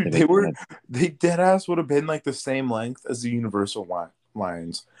 Dude, they dead ass would have been like the same length as the Universal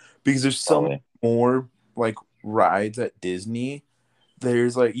lines. Because there's so many more like rides at Disney.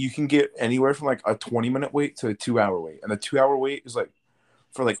 There's like you can get anywhere from like a 20-minute wait to a 2-hour wait, and the 2-hour wait is like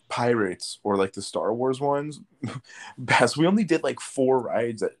for like Pirates or like the Star Wars ones. Best we only did like 4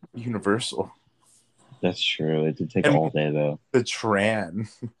 rides at Universal. That's true. It did take all day though. The tram.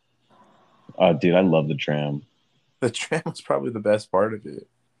 Oh, dude, I love the tram. The tram was probably the best part of it.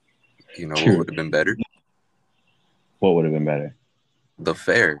 You know what would have been better? What would have been better? The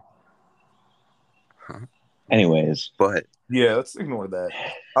fare. Huh? Anyways, but yeah, let's ignore that.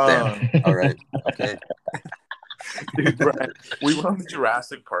 All right, okay. Dude, Brian, we went on the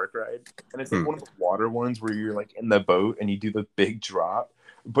Jurassic Park ride, and it's like one of the water ones where you're like in the boat and you do the big drop,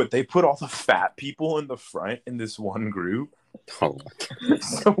 but they put all the fat people in the front in this one group. Oh.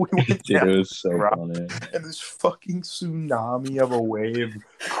 So we went down it was so funny. And this fucking tsunami of a wave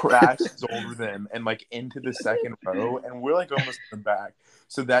crashes over them and like into the second row, and we're like almost in the back.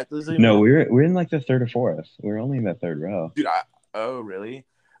 So that doesn't. No, we're in like the third or fourth. We're only in the third row. Dude, oh really?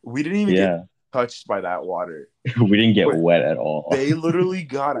 We didn't even get touched by that water. We didn't get wet at all. They literally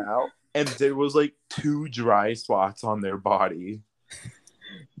got out, and there was like 2 dry spots on their body.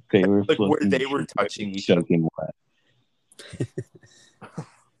 They were like where they were touching each other. Wet. It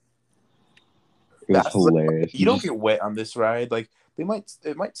was hilarious. Like, you don't get wet on this ride. Like it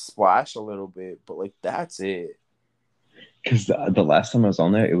might splash a little bit, but like that's it. Because the last time I was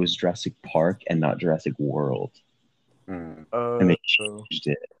on there, it was Jurassic Park and not Jurassic World. And they changed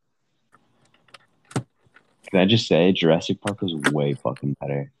it. Can I just say, Jurassic Park was way fucking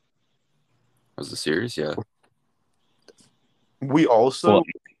better. Was it serious? Yeah. We also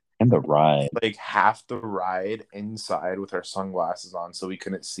and the ride, like half the ride inside with our sunglasses on, so we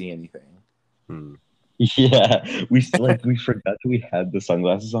couldn't see anything. Yeah, we forgot that we had the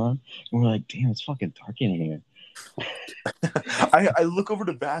sunglasses on, and we're like, "Damn, it's fucking dark in here." I look over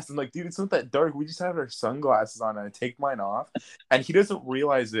to Bass and like, dude, it's not that dark. We just have our sunglasses on, and I take mine off, and he doesn't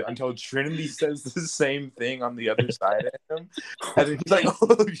realize it until Trinity says the same thing on the other side of him, and then he's like,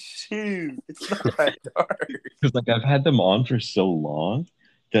 "Oh shoot, it's not that dark." Because like I've had them on for so long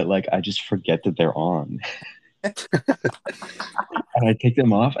that like I just forget that they're on. And I take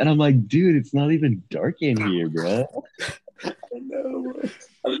them off, and I'm like, dude, it's not even dark in here, bro. I know.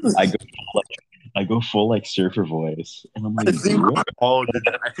 I go full like surfer voice, and I'm like, I think all did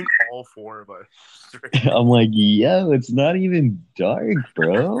that. I think all 4 of us. I'm like, yo, it's not even dark,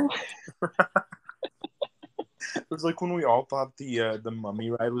 bro. It was like when we all thought the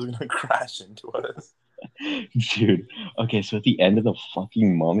mummy ride was gonna crash into us. Dude, okay, so at the end of the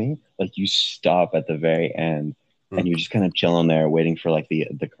fucking Mummy, like you stop at the very end and you're just kind of chilling there waiting for like the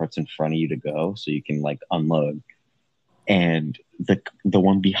carts in front of you to go so you can like unload. And the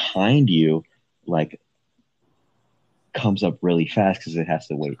one behind you like comes up really fast because it has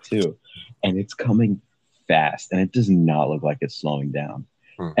to wait too. And it's coming fast and it does not look like it's slowing down.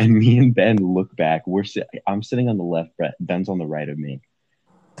 And me and Ben look back. I'm sitting on the left, Ben's on the right of me.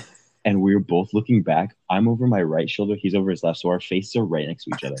 And we were both looking back. I'm over my right shoulder. He's over his left. So our faces are right next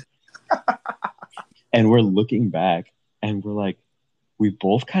to each other. And we're looking back and we're like, we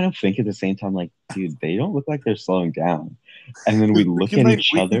both kind of think at the same time, like, dude, they don't look like they're slowing down. And then we look at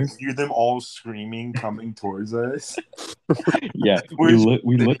each other. We hear them all screaming coming towards us. Yeah, we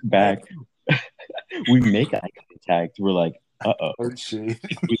look back. We make eye contact. We're like, uh-oh. Oh, shit.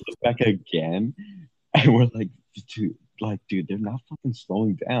 We look back again and we're like, dude, they're not fucking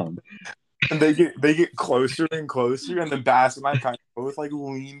slowing down. And they get closer and closer, and then Bass and I kind of both like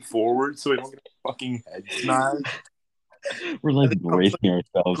lean forward so we don't get a fucking head smash. We're like bracing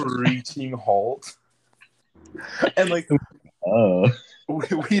ourselves, screeching halt, and like,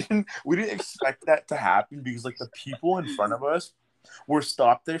 we didn't expect that to happen because like the people in front of us were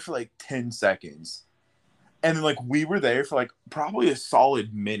stopped there for like 10 seconds, and then like we were there for like probably a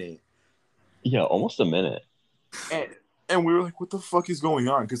solid minute. Yeah, almost a minute. And we were like, what the fuck is going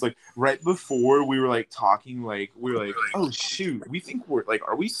on? Because, like, right before we were, like, talking, like, we were like, oh, shoot. We think we're, like,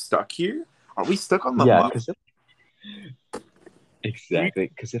 are we stuck here? Are we stuck on the map? Exactly,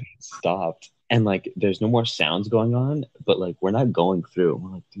 because it stopped. And, like, there's no more sounds going on, but, like, we're not going through.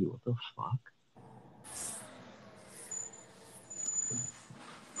 We're like, dude, what the fuck?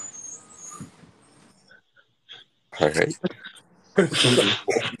 All right.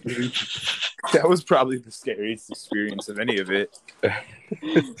 That was probably the scariest experience of any of it.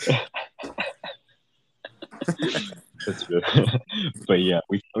 That's good. But yeah,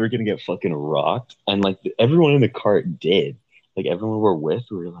 we thought we were gonna get fucking rocked, and like everyone in the cart did. Like everyone we're with,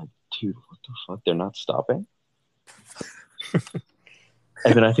 we were like, dude, what the fuck? They're not stopping.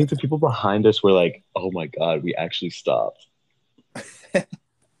 And then I think the people behind us were like, oh my god, we actually stopped.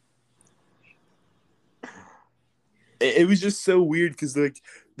 It was just so weird because like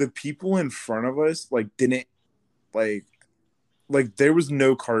the people in front of us like didn't like there was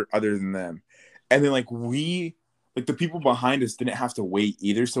no cart other than them, and then like the people behind us didn't have to wait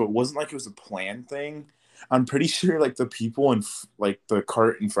either, so it wasn't like it was a planned thing. I'm pretty sure like the people in like the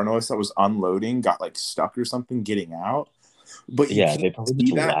cart in front of us that was unloading got like stuck or something getting out, but you can't they probably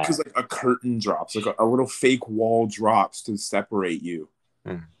see that because like a curtain drops, like a little fake wall drops to separate you.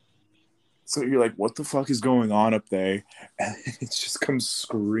 So you're like, what the fuck is going on up there? And it just comes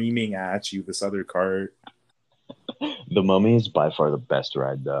screaming at you, this other cart. The Mummy is by far the best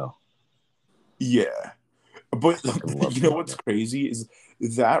ride, though. Yeah. But you know what's crazy is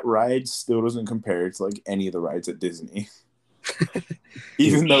that ride still doesn't compare to like any of the rides at Disney.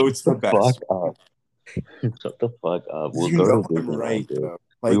 Even though it's the best. Shut the fuck up. We'll go to Disney. Right, though.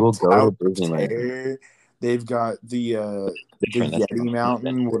 Like, we will go to Disneyland. They've got the Yeti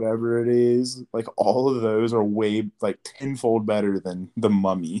Mountain, whatever it is. Like all of those are way like tenfold better than the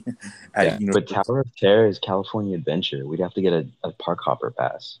Mummy. But Tower of Terror is California Adventure. We'd have to get a park hopper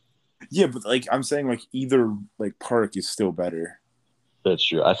pass. Yeah, but like I'm saying, like either like park is still better. That's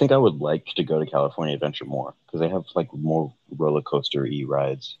true. I think I would like to go to California Adventure more because they have like more roller coaster-y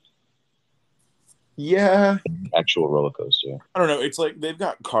rides. Yeah, actual roller coaster. I don't know. It's like they've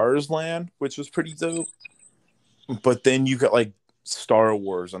got Cars Land, which was pretty dope. But then you got like Star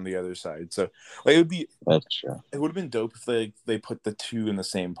Wars on the other side, so like, it would be. That's true. It would have been dope if they put the two in the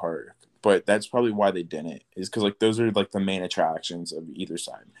same park, but that's probably why they didn't. Is because like those are like the main attractions of either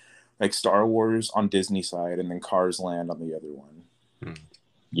side, like Star Wars on Disney side, and then Cars Land on the other one.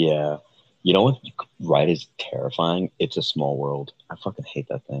 Yeah, you know what ride is terrifying? It's a Small World. I fucking hate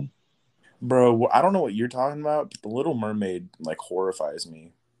that thing, bro. I don't know what you're talking about, but the Little Mermaid like horrifies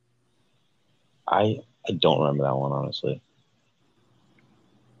me. I don't remember that one, honestly.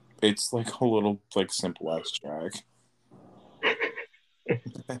 It's like a little like simple ass track.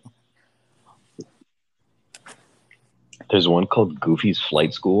 There's one called Goofy's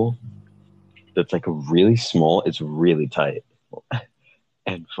Flight School that's like a really small, it's really tight.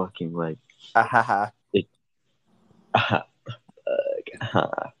 And fucking like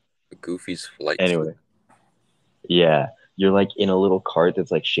Goofy's Flight. Anyway. Yeah. You're like in a little cart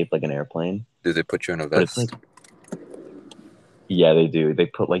that's like shaped like an airplane. Do they put you in a vest? Like, yeah, they do. They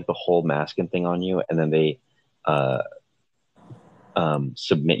put like the whole mask and thing on you, and then they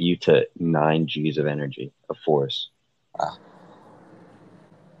submit you to 9 Gs of energy, of force.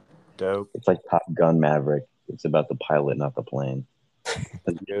 Dope. It's like Top Gun Maverick. It's about the pilot, not the plane.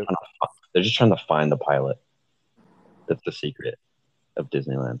 Yep. They're just trying to find the pilot. That's the secret of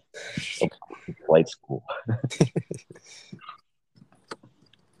Disneyland. Flight school.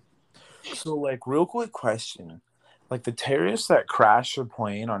 So, like, real quick question. Like, the terrorists that crashed the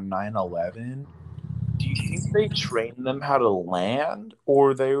plane on 9/11, do you think they trained them how to land?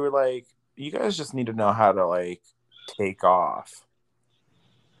 Or they were like, you guys just need to know how to, like, take off?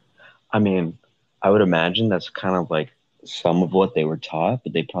 I mean, I would imagine that's kind of like some of what they were taught,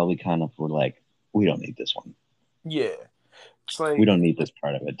 but they probably kind of were like, we don't need this one. Yeah. It's We like, don't need this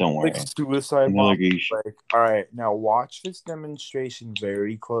part of it. Don't worry. like suicide And they're bomb. like, Like, all right, now watch this demonstration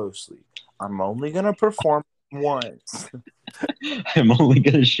very closely. I'm only going to perform once. I'm only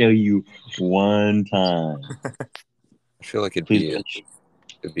going to show you one time. I feel like it'd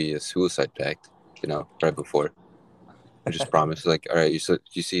be a suicide pact, you know, right before. I just promise, like, all right, you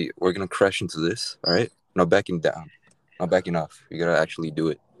see, we're gonna crash into this, all right? No backing down, no backing off. You gotta actually do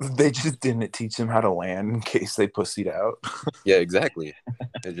it. They just didn't teach them how to land in case they pussied out. Yeah, exactly.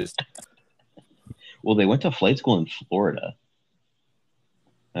 It just. Well, they went to flight school in Florida.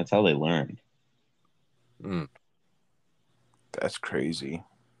 That's how they learned. That's crazy.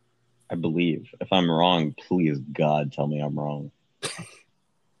 I believe. If I'm wrong, please, God, tell me I'm wrong.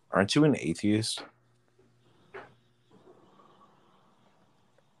 Aren't you an atheist?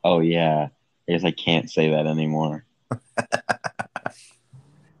 Oh, yeah. I guess I can't say that anymore.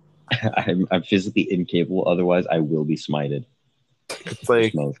 I'm physically incapable. Otherwise, I will be smited. It's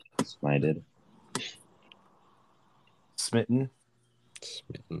like smited. Smitten.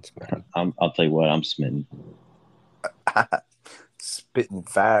 I'll tell you what, I'm smitten. Spitting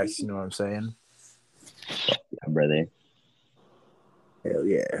fast, you know what I'm saying? Yeah, brother. Hell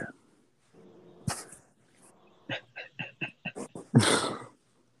yeah.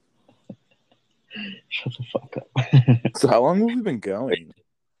 Shut the fuck up. So how long have we been going?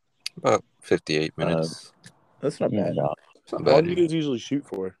 About 58 minutes. That's not bad. No. It's not How long bad. do you guys usually shoot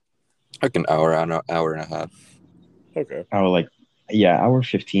for? Like an hour and a half. Okay. Hour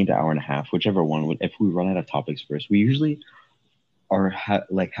 15 to hour and a half, whichever one would. If we run out of topics first, we usually have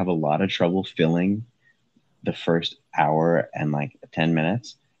a lot of trouble filling the first hour and like 10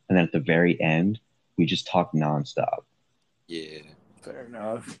 minutes, and then at the very end, we just talk nonstop. Yeah. Fair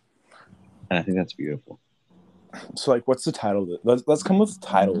enough. And I think that's beautiful. So, like, what's the title? Let's come with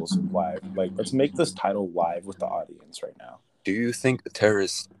titles live. Like, let's make this title live with the audience right now. Do you think the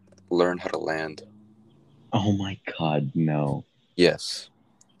terrorists learn how to land? Oh my God, no. Yes.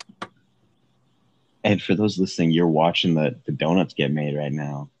 And for those listening, you're watching the donuts get made right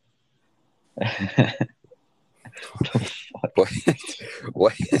now. What?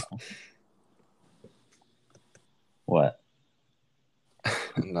 What? What?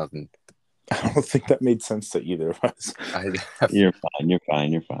 Nothing. I don't think that made sense to either of us. You're fine.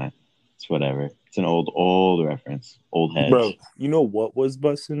 It's whatever. It's an old reference. Old heads. Bro, you know what was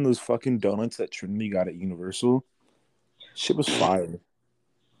busting? Those fucking donuts that Trinity got at Universal? Shit was fire.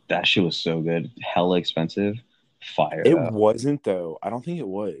 That shit was so good. Hella expensive. Fire. It wasn't, though. I don't think it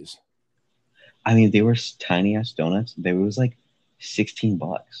was. I mean, they were tiny ass donuts. They was like $16.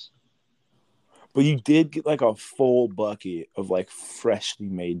 But you did get like a full bucket of like freshly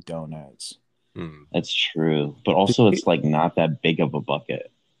made donuts. That's true. But also, it's like not that big of a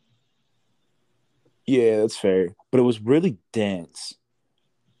bucket. Yeah, that's fair. But it was really dense.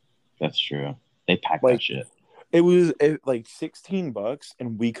 That's true. They packed Like, that shit. It was like $16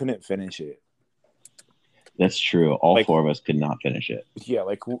 and we couldn't finish it. That's true. All four of us could not finish it. Yeah,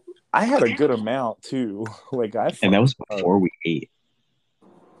 like I had a good amount too. Like and that was before we ate.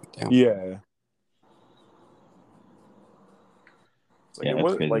 Damn. Yeah. Like, yeah, it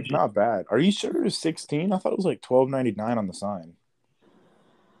was crazy. like not bad. Are you sure it was 16? I thought it was like $12.99 on the sign.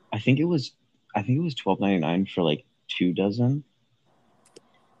 I think it was $12.99 for like 2 dozen.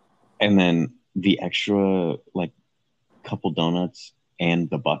 And then the extra like couple donuts and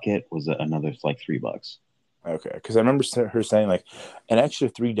the bucket was another like $3. Okay, because I remember her saying like an extra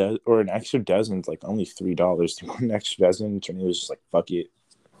an extra dozen is like only $3. An extra dozen, Trinity was just like fuck it.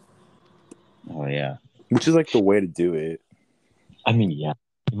 Oh yeah, which is like the way to do it. I mean, yeah,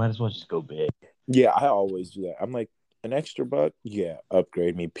 you might as well just go big. Yeah, I always do that. I'm like an extra buck. Yeah,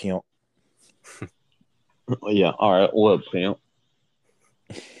 upgrade me, pimp. Yeah, all right, what pimp?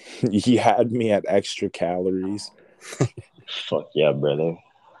 He had me at extra calories. Fuck yeah, brother.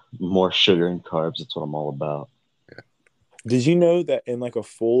 More sugar and carbs. That's what I'm all about. Did you know that in like a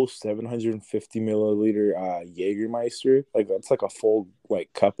full 750 milliliter Jägermeister, like that's like a full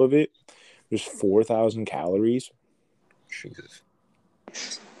like cup of it, there's 4,000 calories. Jesus.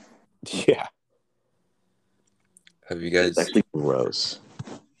 Yeah. Have you guys? It's actually gross.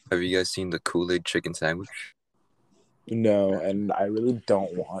 Have you guys seen the Kool-Aid chicken sandwich? No, and I really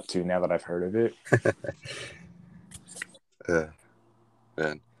don't want to now that I've heard of it.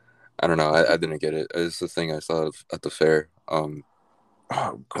 Man, I don't know. I didn't get it. It's the thing I saw at the fair. Oh,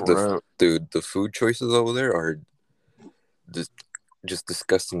 gross. The food choices over there are just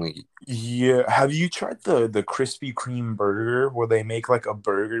disgustingly. Yeah. Have you tried the Krispy Kreme burger where they make like a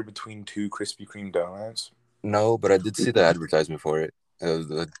burger between two Krispy Kreme donuts? No, but I did see the advertisement for it. It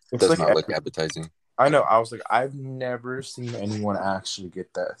It's does like not look appetizing. I know. I was like, I've never seen anyone actually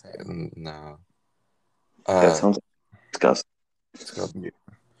get that thing. No. That sounds disgusting.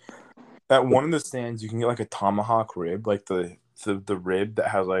 At one of the stands, you can get like a tomahawk rib, like the rib that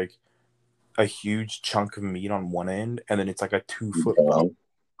has like a huge chunk of meat on one end, and then it's like a 2-foot bone.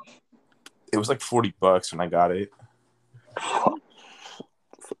 It was like $40 when I got it.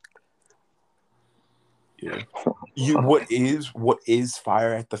 Yeah. What is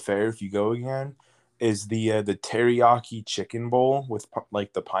fire at the fair if you go again is the teriyaki chicken bowl with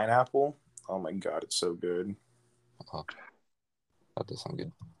like the pineapple. Oh my god, it's so good. Oh, that does sound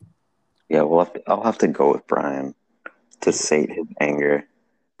good. Yeah, I'll have to go with Brian to sate his anger.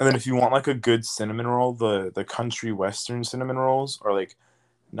 And then if you want like a good cinnamon roll, the country western cinnamon rolls are like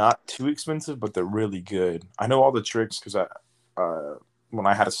not too expensive, but they're really good. I know all the tricks because when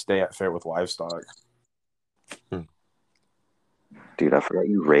I had to stay at fair with livestock. Dude, I forgot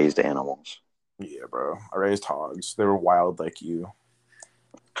you raised animals. Yeah, bro. I raised hogs. They were wild like you.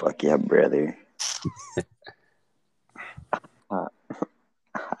 Fuck yeah, brother.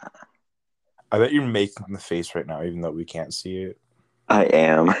 I bet you're making the face right now, even though we can't see it. I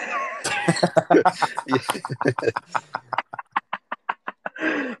am.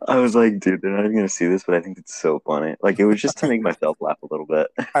 I was like, dude, they're not even gonna see this, but I think it's so funny. Like, it was just to make myself laugh a little bit.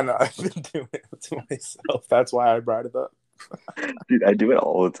 I know. I've been doing it to myself. That's why I brought it up. Dude, I do it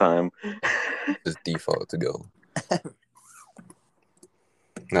all the time. Just default to go.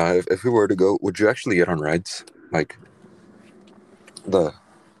 Now, if we were to go, would you actually get on rides? Like, the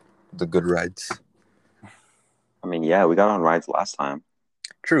good rides? I mean, yeah, we got on rides last time.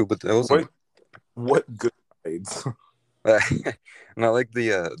 True, but that wasn't... What good rides? Not like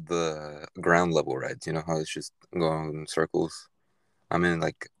the ground level rides, you know how it's just going in circles. I mean,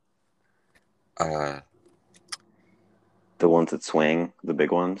 like, the ones that swing, the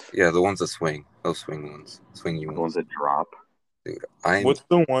big ones. Yeah, the ones that swing, those swing ones, swingy ones. The ones that drop. Dude, what's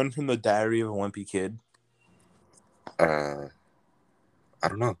the one from the Diary of a Wimpy Kid? I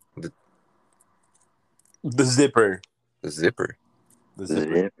don't know. The zipper. The zipper. The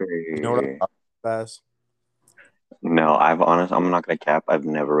zipper. You know what I'm talking about? No, I'm not gonna cap. I've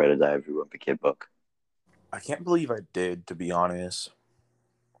never read a Diary of a Wimpy Kid book. I can't believe I did, to be honest.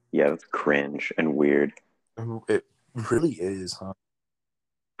 Yeah, it's cringe and weird. It really is, huh?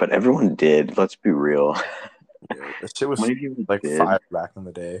 But everyone did. Let's be real. Yeah, that shit was like 5 back in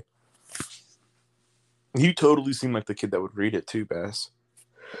the day. You totally seem like the kid that would read it too, Bass.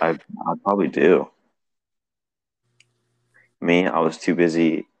 I probably do. Me, I was too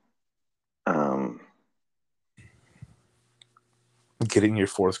busy getting your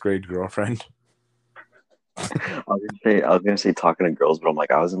 4th grade girlfriend. I was gonna say talking to girls, but I'm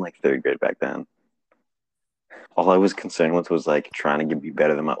like, I was in like 3rd grade back then. All I was concerned with was like trying to be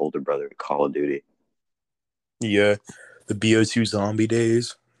better than my older brother at Call of Duty. Yeah, the BO2 zombie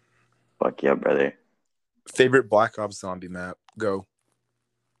days. Fuck yeah, brother. Favorite Black Ops zombie map? Go.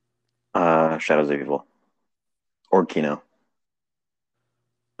 Shadows of Evil. Or Kino.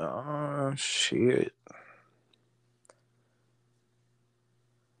 Oh, shit.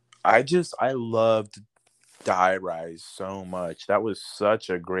 I loved Die Rise so much. That was such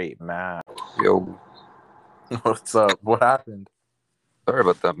a great map. Yo. What's up? What happened? Sorry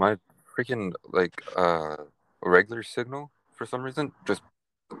about that. My freaking, like, regular signal, for some reason, just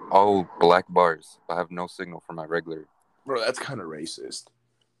all black bars. I have no signal for my regular. Bro, that's kind of racist.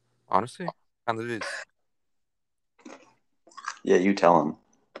 Honestly, kind of is. Yeah, you tell him.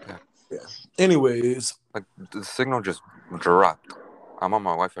 Yeah. Anyways. Like, the signal just dropped. I'm on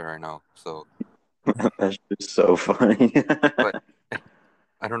my Wi-Fi right now, so... That's just so funny. But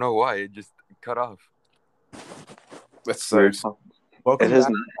I don't know why. It just cut off. That's so... Welcome it has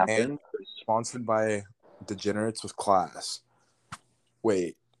back, not happened. Sponsored by Degenerates with Class.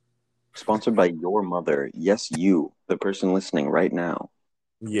 Wait. Sponsored by your mother. Yes, you, the person listening right now.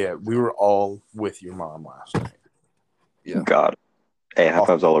 Yeah, we were all with your mom last night. Yeah. God. Hey, high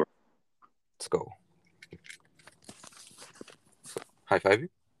fives all over. Let's go. High five you?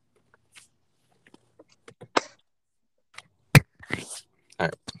 All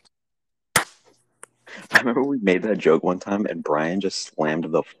right. remember we made that joke one time, and Brian just slammed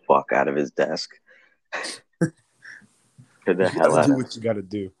the fuck out of his desk. Scared the hell out do of what you gotta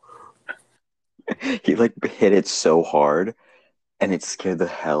do. him. He like hit it so hard, and it scared the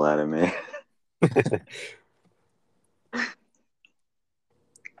hell out of me.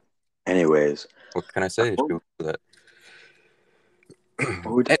 Anyways, what can I say? That.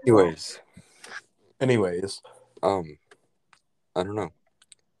 Anyways, I don't know.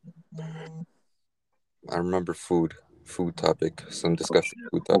 I remember food topic, some discussion.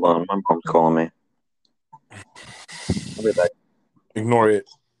 Food topic. Hold on, my mom's calling me. I'll be back. Ignore it.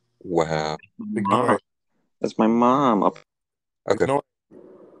 Wow. Ignore it. That's my mom. Okay. Ignore it.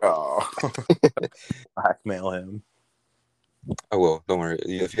 Oh. Blackmail him. I will. Don't worry.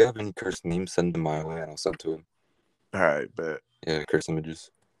 If you have any cursed memes, send them my way and I'll send to him. All right, bet. Yeah, curse images.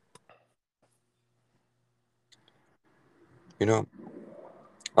 You know,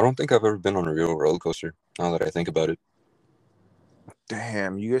 I don't think I've ever been on a real roller coaster, now that I think about it.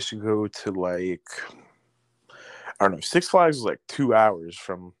 Damn, you guys should go to like, I don't know, Six Flags is like 2 hours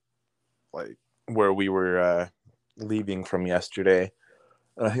from like where we were leaving from yesterday.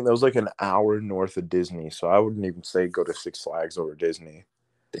 And I think that was like an hour north of Disney. So I wouldn't even say go to Six Flags over Disney.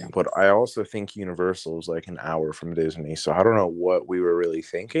 Damn. But I also think Universal is like an hour from Disney. So I don't know what we were really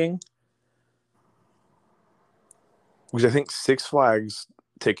thinking. Because I think Six Flags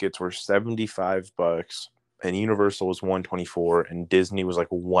tickets were $75 and Universal was $124 and Disney was like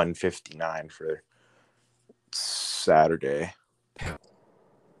 $159 for Saturday.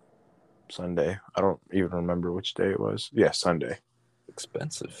 Sunday. I don't even remember which day it was. Yeah, Sunday.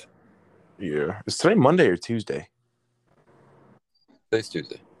 Expensive. Yeah. Is today Monday or Tuesday? Today's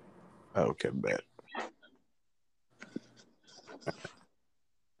Tuesday. Oh, okay, bet.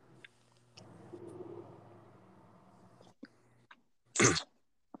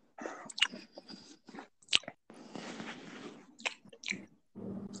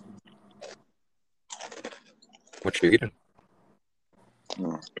 What you eating?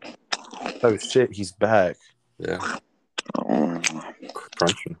 Oh shit, he's back. Yeah.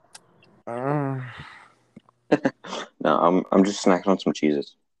 Crunching. No, I'm just snacking on some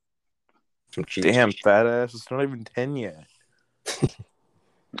cheeses. Some cheese. Damn, fat ass. It's not even 10 yet.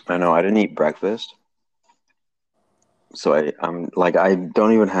 I know. I didn't eat breakfast, so I'm like I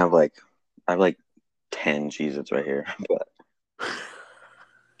don't even have like I have like 10 Cheez-Its right here. But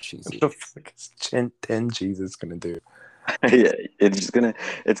Cheesy. What the fuck is 10 Cheez-Its gonna do? yeah, it's gonna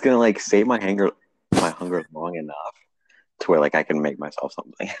like save my hunger long enough to where like I can make myself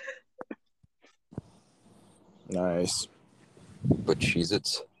something. Nice. But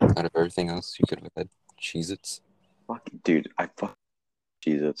Cheez-Its, out of everything else, you could have had Cheez-Its. Fuck, dude, I fuck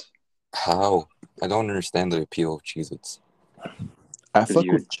Cheez-Its. How? I don't understand the appeal of Cheez-Its. I fuck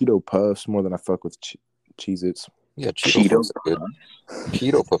with Cheeto Puffs more than I fuck with Cheez-Its. Yeah, Cheeto Puffs are good.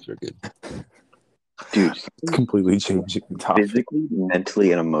 Cheeto Puffs are good. Dude, it's completely changing the topic. Physically,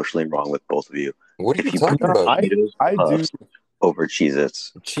 mentally, and emotionally wrong with both of you. What are you talking about? I do over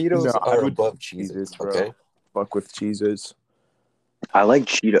Cheez-Its. Cheetos are above Cheez-Its, okay? Fuck with Cheez-Its. I like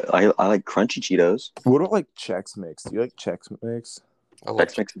Cheeto. I like crunchy Cheetos. What about like Chex Mix? Do you like Chex Mix? I like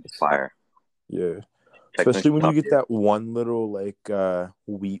Chex Mix is fire. Yeah. Chex Especially when you get that one little like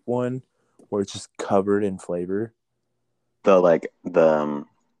wheat one where it's just covered in flavor. The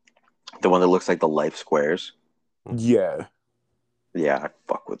one that looks like the life squares. Yeah. Yeah, I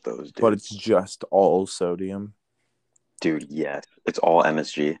fuck with those, dude. But it's just all sodium. Dude, yes. It's all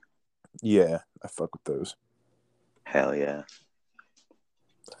MSG. Yeah, I fuck with those. Hell yeah.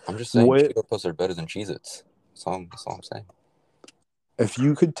 I'm just saying Cheeto Puffs are better than Cheez-Its. That's all I'm saying. If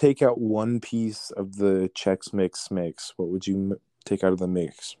you could take out one piece of the Chex Mix, what would you take out of the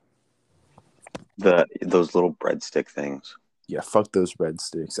mix? Those little breadstick things. Yeah, fuck those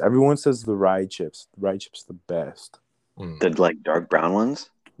breadsticks. Everyone says the rye chips. The rye chips are the best. The like dark brown ones?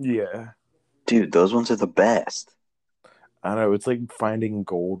 Yeah. Dude, those ones are the best. I don't know. It's like finding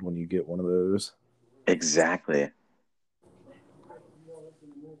gold when you get one of those. Exactly.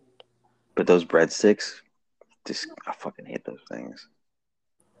 But those breadsticks, I fucking hate those things.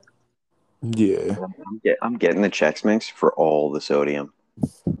 Yeah. I'm getting the Chex Mix for all the sodium.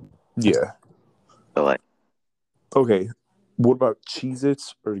 Yeah. So like. Okay. What about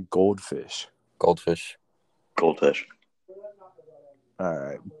Cheez-Its or Goldfish? Goldfish. Goldfish. All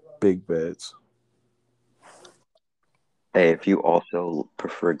right. Big bets. Hey, if you also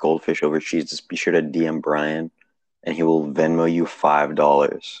prefer Goldfish over Cheez-Its, be sure to DM Brian, and he will Venmo you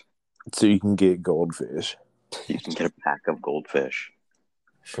 $5. So you can get Goldfish. You can get a pack of Goldfish.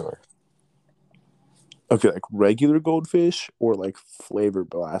 Sure. Okay, like regular Goldfish or like flavor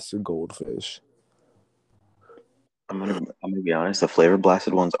blasted Goldfish? I'm gonna be honest. The flavor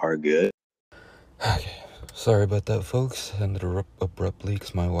blasted ones are good. Okay, sorry about that, folks. Ended abruptly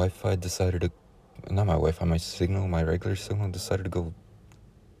because my Wi-Fi decided to, not my Wi-Fi, my signal, my regular signal decided to go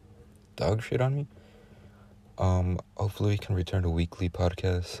dog shit on me. Hopefully we can return to weekly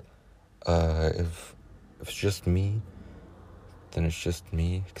podcasts. If it's just me, then it's just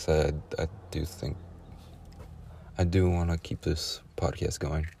me, because I do think I do want to keep this podcast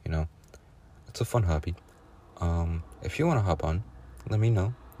going, you know. It's a fun hobby. If you want to hop on, let me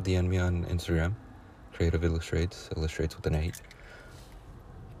know. DM me on Instagram. Creative illustrates with an 8.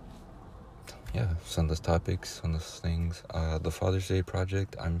 Yeah, send us topics, send us things. The Father's Day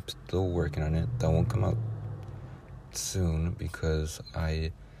project, I'm still working on it. That won't come out soon because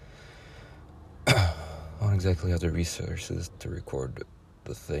I don't exactly have the resources to record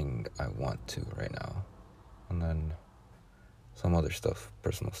the thing I want to right now. And then some other stuff,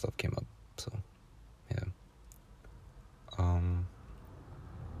 personal stuff came up, so yeah.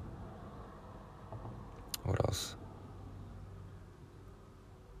 What else?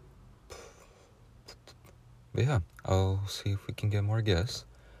 But yeah, I'll see if we can get more guests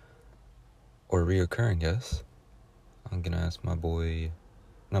or reoccurring guests. I'm gonna ask my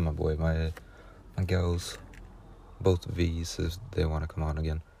gals, both V's, if they want to come on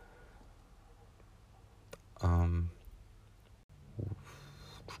again.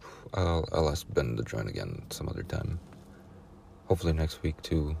 I'll ask Ben to join again some other time. Hopefully next week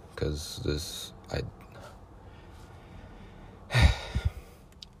too, because just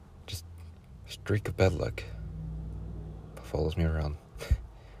streak of bad luck follows me around.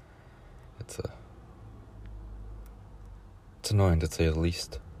 It's annoying to say the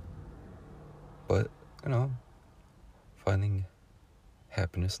least, but you know, finding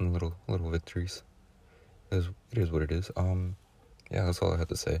happiness in little victories it is what it is. Yeah, that's all I had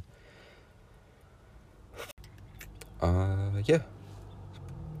to say. Yeah,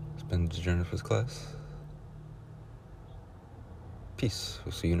 it's been the Journey First Class. Peace.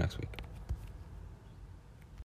 We'll see you next week.